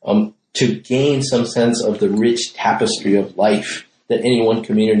order to gain some sense of the rich tapestry of life that any one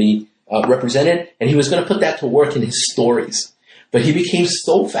community represented. And he was going to put that to work in his stories. But he became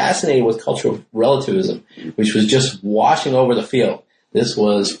so fascinated with cultural relativism, which was just washing over the field. This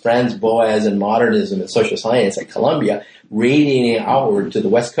was Franz Boas and modernism and social science at Columbia, radiating outward to the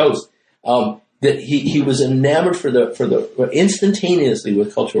West Coast. That he was enamored for the instantaneously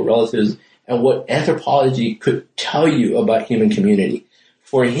with cultural relativism and what anthropology could tell you about human community.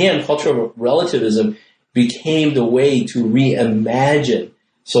 For him, cultural relativism became the way to reimagine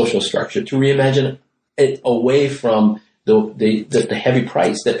social structure, to reimagine it away from the heavy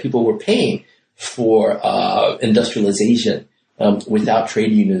price that people were paying for industrialization, without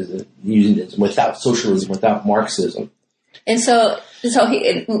trade unionism, without socialism, without Marxism. And so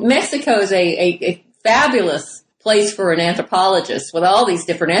Mexico is a fabulous place for an anthropologist with all these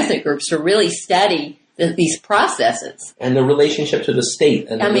different ethnic groups to really study these processes. And the relationship to the state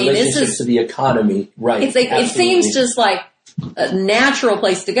and the relationship to the economy. Right. It seems just like a natural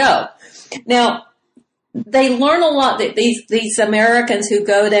place to go. Now, they learn a lot that these Americans who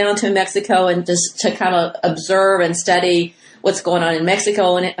go down to Mexico and just to kind of observe and study what's going on in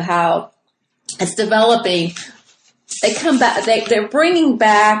Mexico and how it's developing. They come back. They're bringing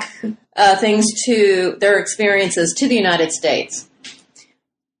back things to their experiences to the United States.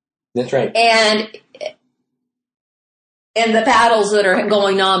 That's right. And the battles that are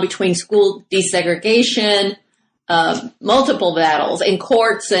going on between school desegregation, multiple battles in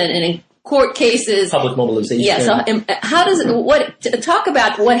courts and in court cases, public mobilization. Yeah. So, how does talk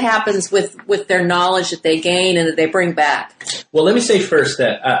about what happens with their knowledge that they gain and that they bring back? Well, let me say first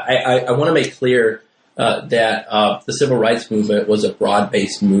that I want to make clear that the civil rights movement was a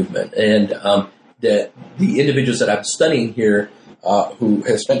broad-based movement, and that the individuals that I'm studying here, who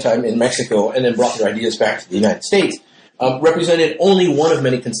have spent time in Mexico and then brought their ideas back to the United States, represented only one of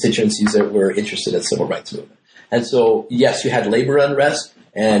many constituencies that were interested in the civil rights movement. And so, yes, you had labor unrest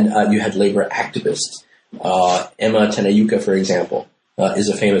and you had labor activists. Emma Tenayuca, for example, is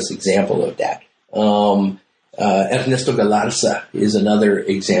a famous example of that. Ernesto Galarza is another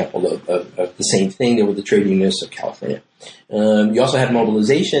example of the same thing. They were the trade unionists of California. You also had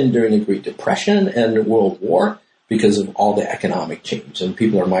mobilization during the Great Depression and World War because of all the economic change, and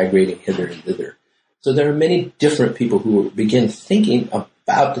people are migrating hither and thither. So there are many different people who begin thinking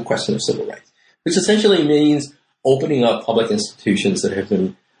about the question of civil rights, which essentially means opening up public institutions that have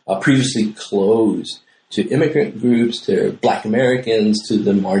been previously closed to immigrant groups, to Black Americans, to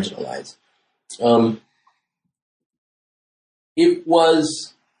the marginalized. It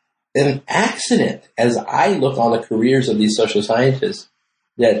was an accident, as I look on the careers of these social scientists,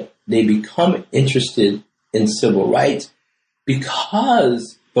 that they become interested in civil rights,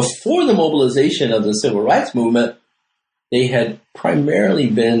 because before the mobilization of the civil rights movement, they had primarily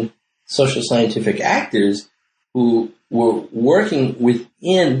been social scientific actors who were working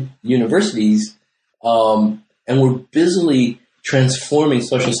within universities and were busily transforming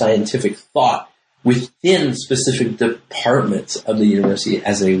social scientific thought within specific departments of the university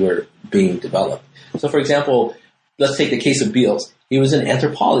as they were being developed. So, for example, let's take the case of Beals. He was an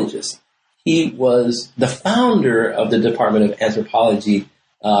anthropologist. He was the founder of the Department of Anthropology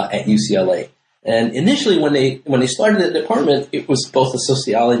at UCLA. And initially, when they started the department, it was both a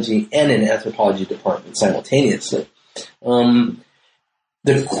sociology and an anthropology department simultaneously.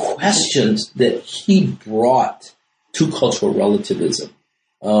 The questions that he brought to cultural relativism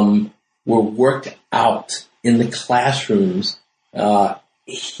were worked out in the classrooms.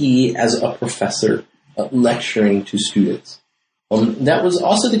 He, as a professor, lecturing to students. That was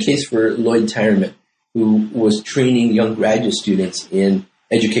also the case for Lloyd Tyerman, who was training young graduate students in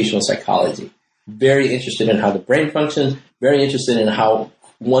educational psychology. Very interested in how the brain functions, very interested in how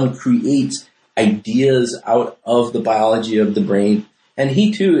one creates ideas out of the biology of the brain. And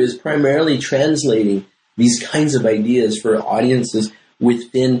he, too, is primarily translating these kinds of ideas for audiences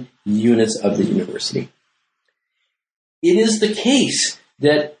within units of the university. It is the case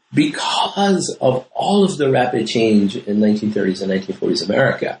that because of all of the rapid change in 1930s and 1940s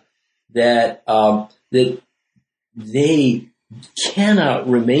America, that they cannot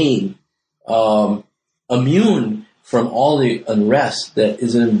remain immune from all the unrest that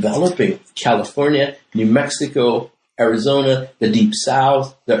is enveloping California, New Mexico, Arizona, the Deep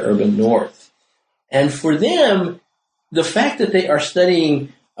South, the urban North. And for them, the fact that they are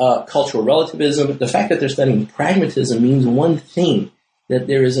studying cultural relativism, the fact that they're studying pragmatism means one thing, that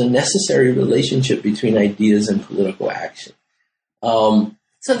there is a necessary relationship between ideas and political action. So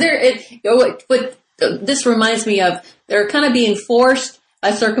this reminds me of, they're kind of being forced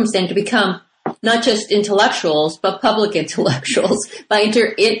by circumstance to become not just intellectuals, but public intellectuals by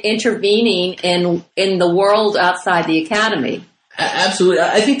intervening in the world outside the academy. Absolutely.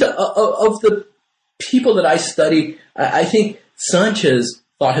 I think of the people that I study, I think Sanchez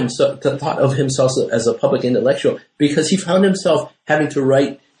thought of himself as a public intellectual because he found himself having to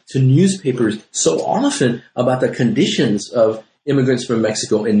write to newspapers so often about the conditions of immigrants from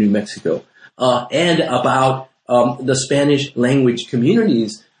Mexico and New Mexico, and about the Spanish language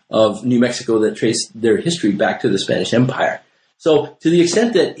communities of New Mexico that trace their history back to the Spanish Empire. So to the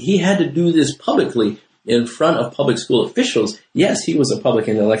extent that he had to do this publicly in front of public school officials, yes, he was a public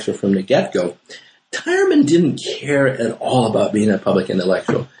intellectual from the get-go. Tyerman didn't care at all about being a public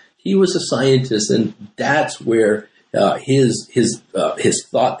intellectual. He was a scientist, and that's where his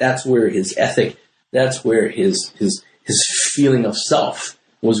thought, that's where his ethic, that's where his feeling of self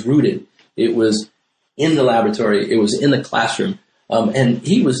was rooted. It was in the laboratory, it was in the classroom, and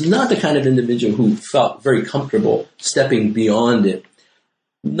he was not the kind of individual who felt very comfortable stepping beyond it.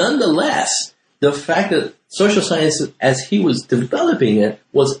 Nonetheless, the fact that social science, as he was developing it,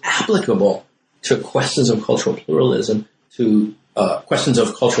 was applicable to questions of cultural pluralism, to questions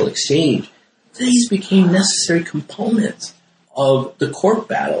of cultural exchange, these became necessary components of the court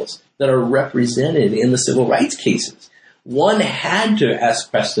battles that are represented in the civil rights cases. One had to ask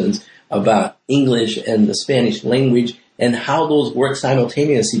questions about English and the Spanish language and how those work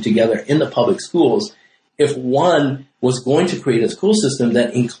simultaneously together in the public schools if one was going to create a school system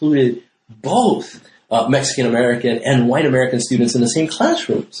that included both Mexican-American and white American students in the same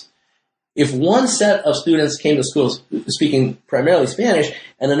classrooms. If one set of students came to school speaking primarily Spanish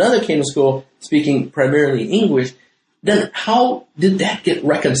and another came to school speaking primarily English, then how did that get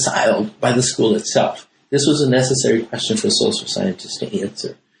reconciled by the school itself? This was a necessary question for social scientists to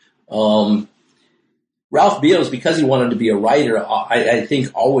answer. Ralph Beals, because he wanted to be a writer, I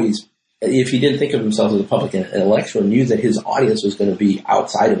think always, if he didn't think of himself as a public intellectual, knew that his audience was going to be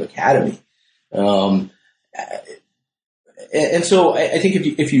outside of academy. And so I think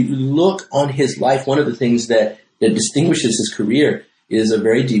if you look on his life, one of the things that distinguishes his career is a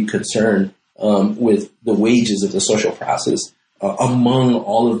very deep concern with the wages of the social process among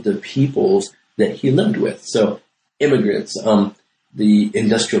all of the peoples that he lived with. So immigrants, the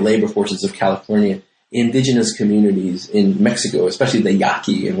industrial labor forces of California, indigenous communities in Mexico, especially the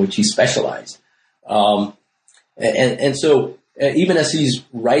Yaqui, in which he specialized. And so even as he's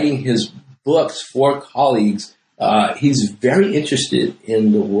writing his books for colleagues, he's very interested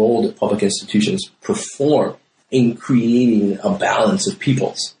in the role that public institutions perform in creating a balance of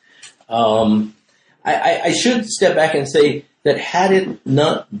peoples. I should step back and say that had it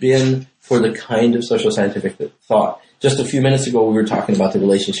not been for the kind of social scientific thought, just a few minutes ago we were talking about the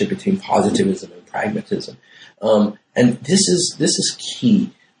relationship between positivism and pragmatism, and this is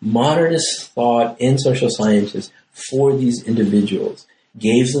key. Modernist thought in social sciences for these individuals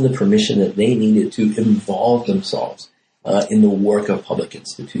gave them the permission that they needed to involve themselves in the work of public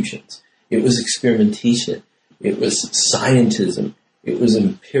institutions. It was experimentation. It was scientism. It was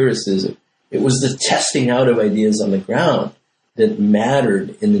empiricism. It was the testing out of ideas on the ground that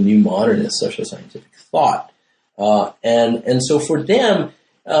mattered in the new modernist social scientific thought. And so for them,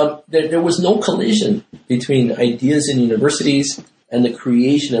 there was no collision between ideas in universities and the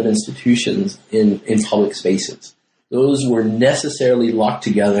creation of institutions in public spaces. Those were necessarily locked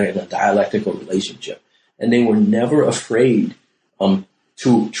together in a dialectical relationship. And they were never afraid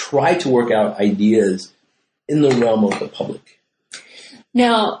to try to work out ideas in the realm of the public.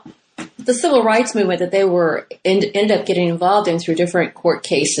 Now, the civil rights movement that they were ended up getting involved in through different court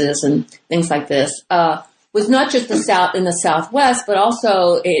cases and things like this was not just the South in the Southwest, but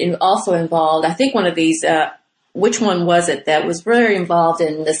also it also involved, I think, one of these. Which one was it that was very involved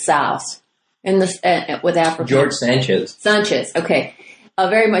in the South? With African George Sanchez. Sanchez, okay,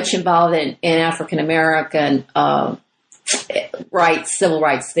 very much involved in African American rights, civil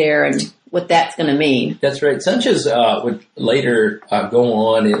rights there, and what that's going to mean. That's right. Sanchez would later go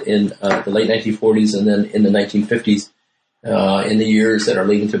on in the late 1940s and then in the 1950s, in the years that are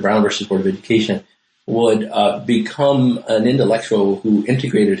leading to Brown versus Board of Education, would become an intellectual who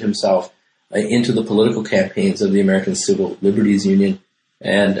integrated himself into the political campaigns of the American Civil Liberties Union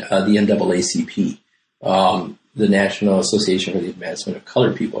and the NAACP, the National Association for the Advancement of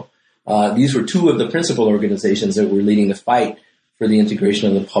Colored People. These were two of the principal organizations that were leading the fight for the integration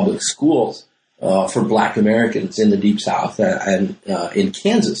of the public schools for Black Americans in the Deep South and in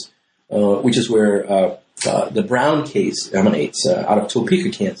Kansas, which is where the Brown case emanates out of Topeka,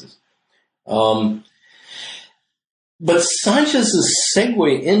 Kansas. But Sanchez's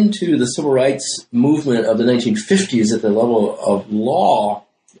segue into the civil rights movement of the 1950s at the level of law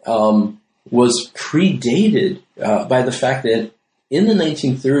was predated by the fact that in the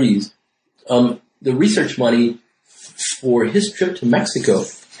 1930s, the research money for his trip to Mexico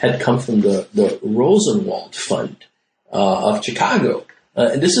had come from the Rosenwald Fund of Chicago.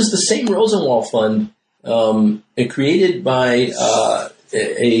 And this is the same Rosenwald Fund created by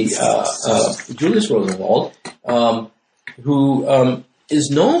Julius Rosenwald, who is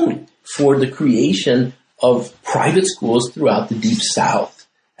known for the creation of private schools throughout the Deep South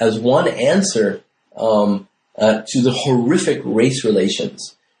as one answer to the horrific race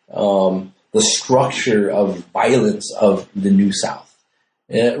relations, the structure of violence of the New South.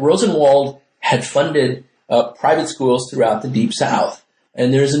 Rosenwald had funded private schools throughout the Deep South,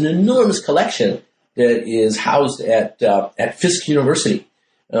 and there's an enormous collection that is housed at Fisk University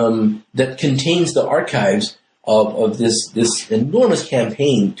that contains the archives of this enormous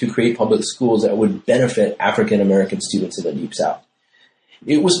campaign to create public schools that would benefit African American students in the Deep South.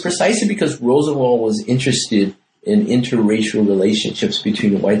 It was precisely because Rosenwald was interested in interracial relationships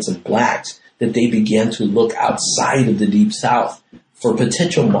between whites and blacks that they began to look outside of the Deep South for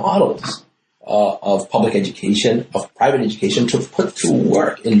potential models of public education, of private education, to put to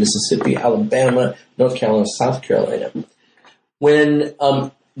work in Mississippi, Alabama, North Carolina, South Carolina. When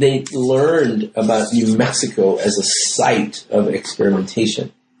they learned about New Mexico as a site of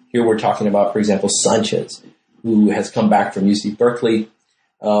experimentation, here we're talking about, for example, Sanchez, who has come back from UC Berkeley,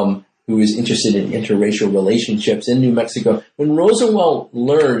 who is interested in interracial relationships in New Mexico. When Rosenwald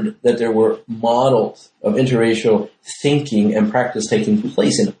learned that there were models of interracial thinking and practice taking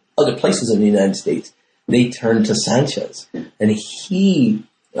place in other places in the United States, they turned to Sanchez, and he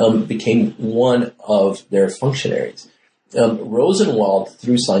became one of their functionaries. Rosenwald,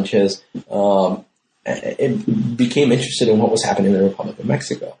 through Sanchez, became interested in what was happening in the Republic of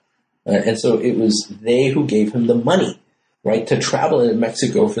Mexico. And so it was they who gave him the money, right, to travel in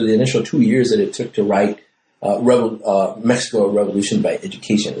Mexico for the initial 2 years that it took to write Mexico, a Revolution by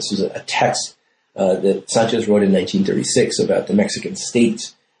Education. This was a text that Sanchez wrote in 1936 about the Mexican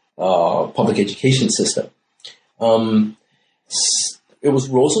state's public education system. It was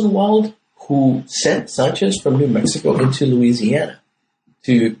Rosenwald who sent Sanchez from New Mexico into Louisiana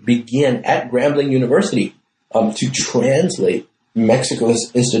to begin at Grambling University to translate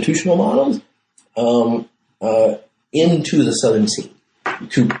Mexico's institutional models into the Southern scene,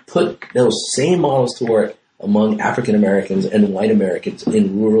 to put those same models to work among African Americans and white Americans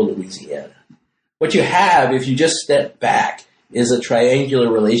in rural Louisiana. What you have, if you just step back, is a triangular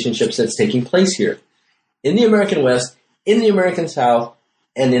relationship that's taking place here in the American West, in the American South,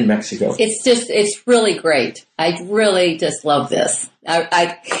 and in Mexico. It's really great. I really just love this.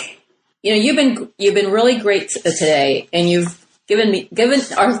 You've been really great today, and you've given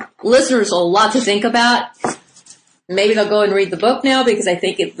our listeners a lot to think about. Maybe they'll go and read the book now because I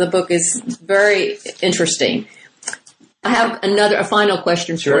think the book is very interesting. I have a final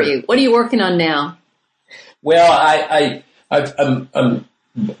question for you. What are you working on now? Well, I'm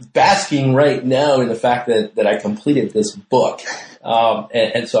basking right now in the fact that I completed this book.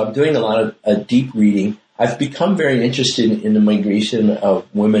 And so I'm doing a lot of deep reading. I've become very interested in the migration of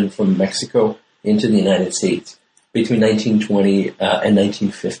women from Mexico into the United States between 1920 and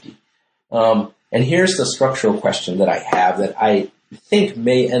 1950. And here's the structural question that I have that I think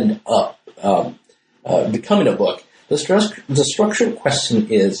may end up becoming a book. The structural question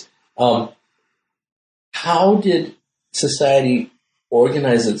is, how did society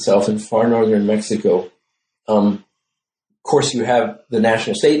organize itself in far northern Mexico? Of course, you have the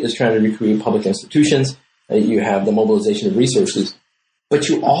national state that's trying to recreate public institutions. You have the mobilization of resources. But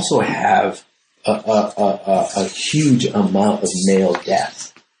you also have a huge amount of male death.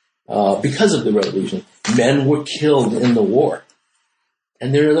 Because of the revolution, men were killed in the war.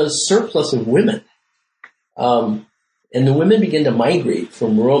 And there is a surplus of women. And the women begin to migrate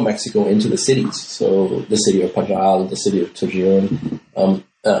from rural Mexico into the cities. So the city of Parral, the city of Torreon,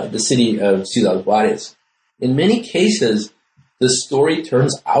 the city of Ciudad Juarez. In many cases, the story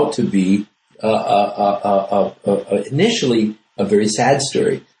turns out to be initially a very sad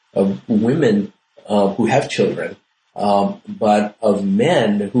story of women who have children, but of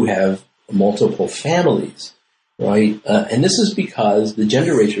men who have multiple families, right? And this is because the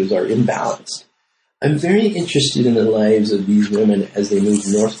gender ratios are imbalanced. I'm very interested in the lives of these women as they move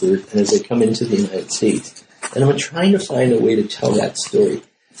northward and as they come into the United States. And I'm trying to find a way to tell that story.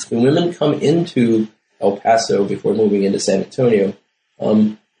 When women come into El Paso before moving into San Antonio,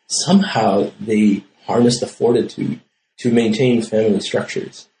 somehow they harness the fortitude to maintain family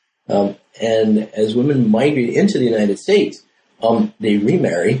structures. And as women migrate into the United States, they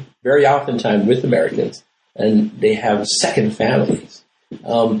remarry, very oftentimes with Americans, and they have second families.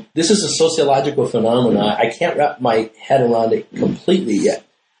 This is a sociological phenomenon. I can't wrap my head around it completely yet,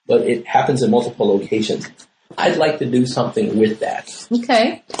 but it happens in multiple locations. I'd like to do something with that.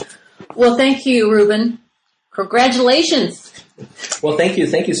 Okay. Well, thank you, Ruben. Congratulations. Well, thank you.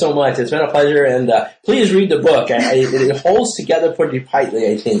 Thank you so much. It's been a pleasure, and please read the book. It holds together pretty tightly,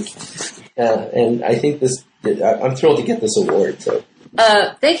 I think. And I think I'm thrilled to get this award. So,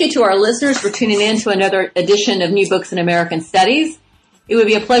 thank you to our listeners for tuning in to another edition of New Books in American Studies. It would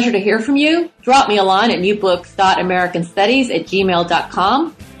be a pleasure to hear from you. Drop me a line at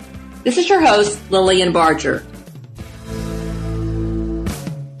newbooks.americanstudies@gmail.com. This is your host, Lillian Barger.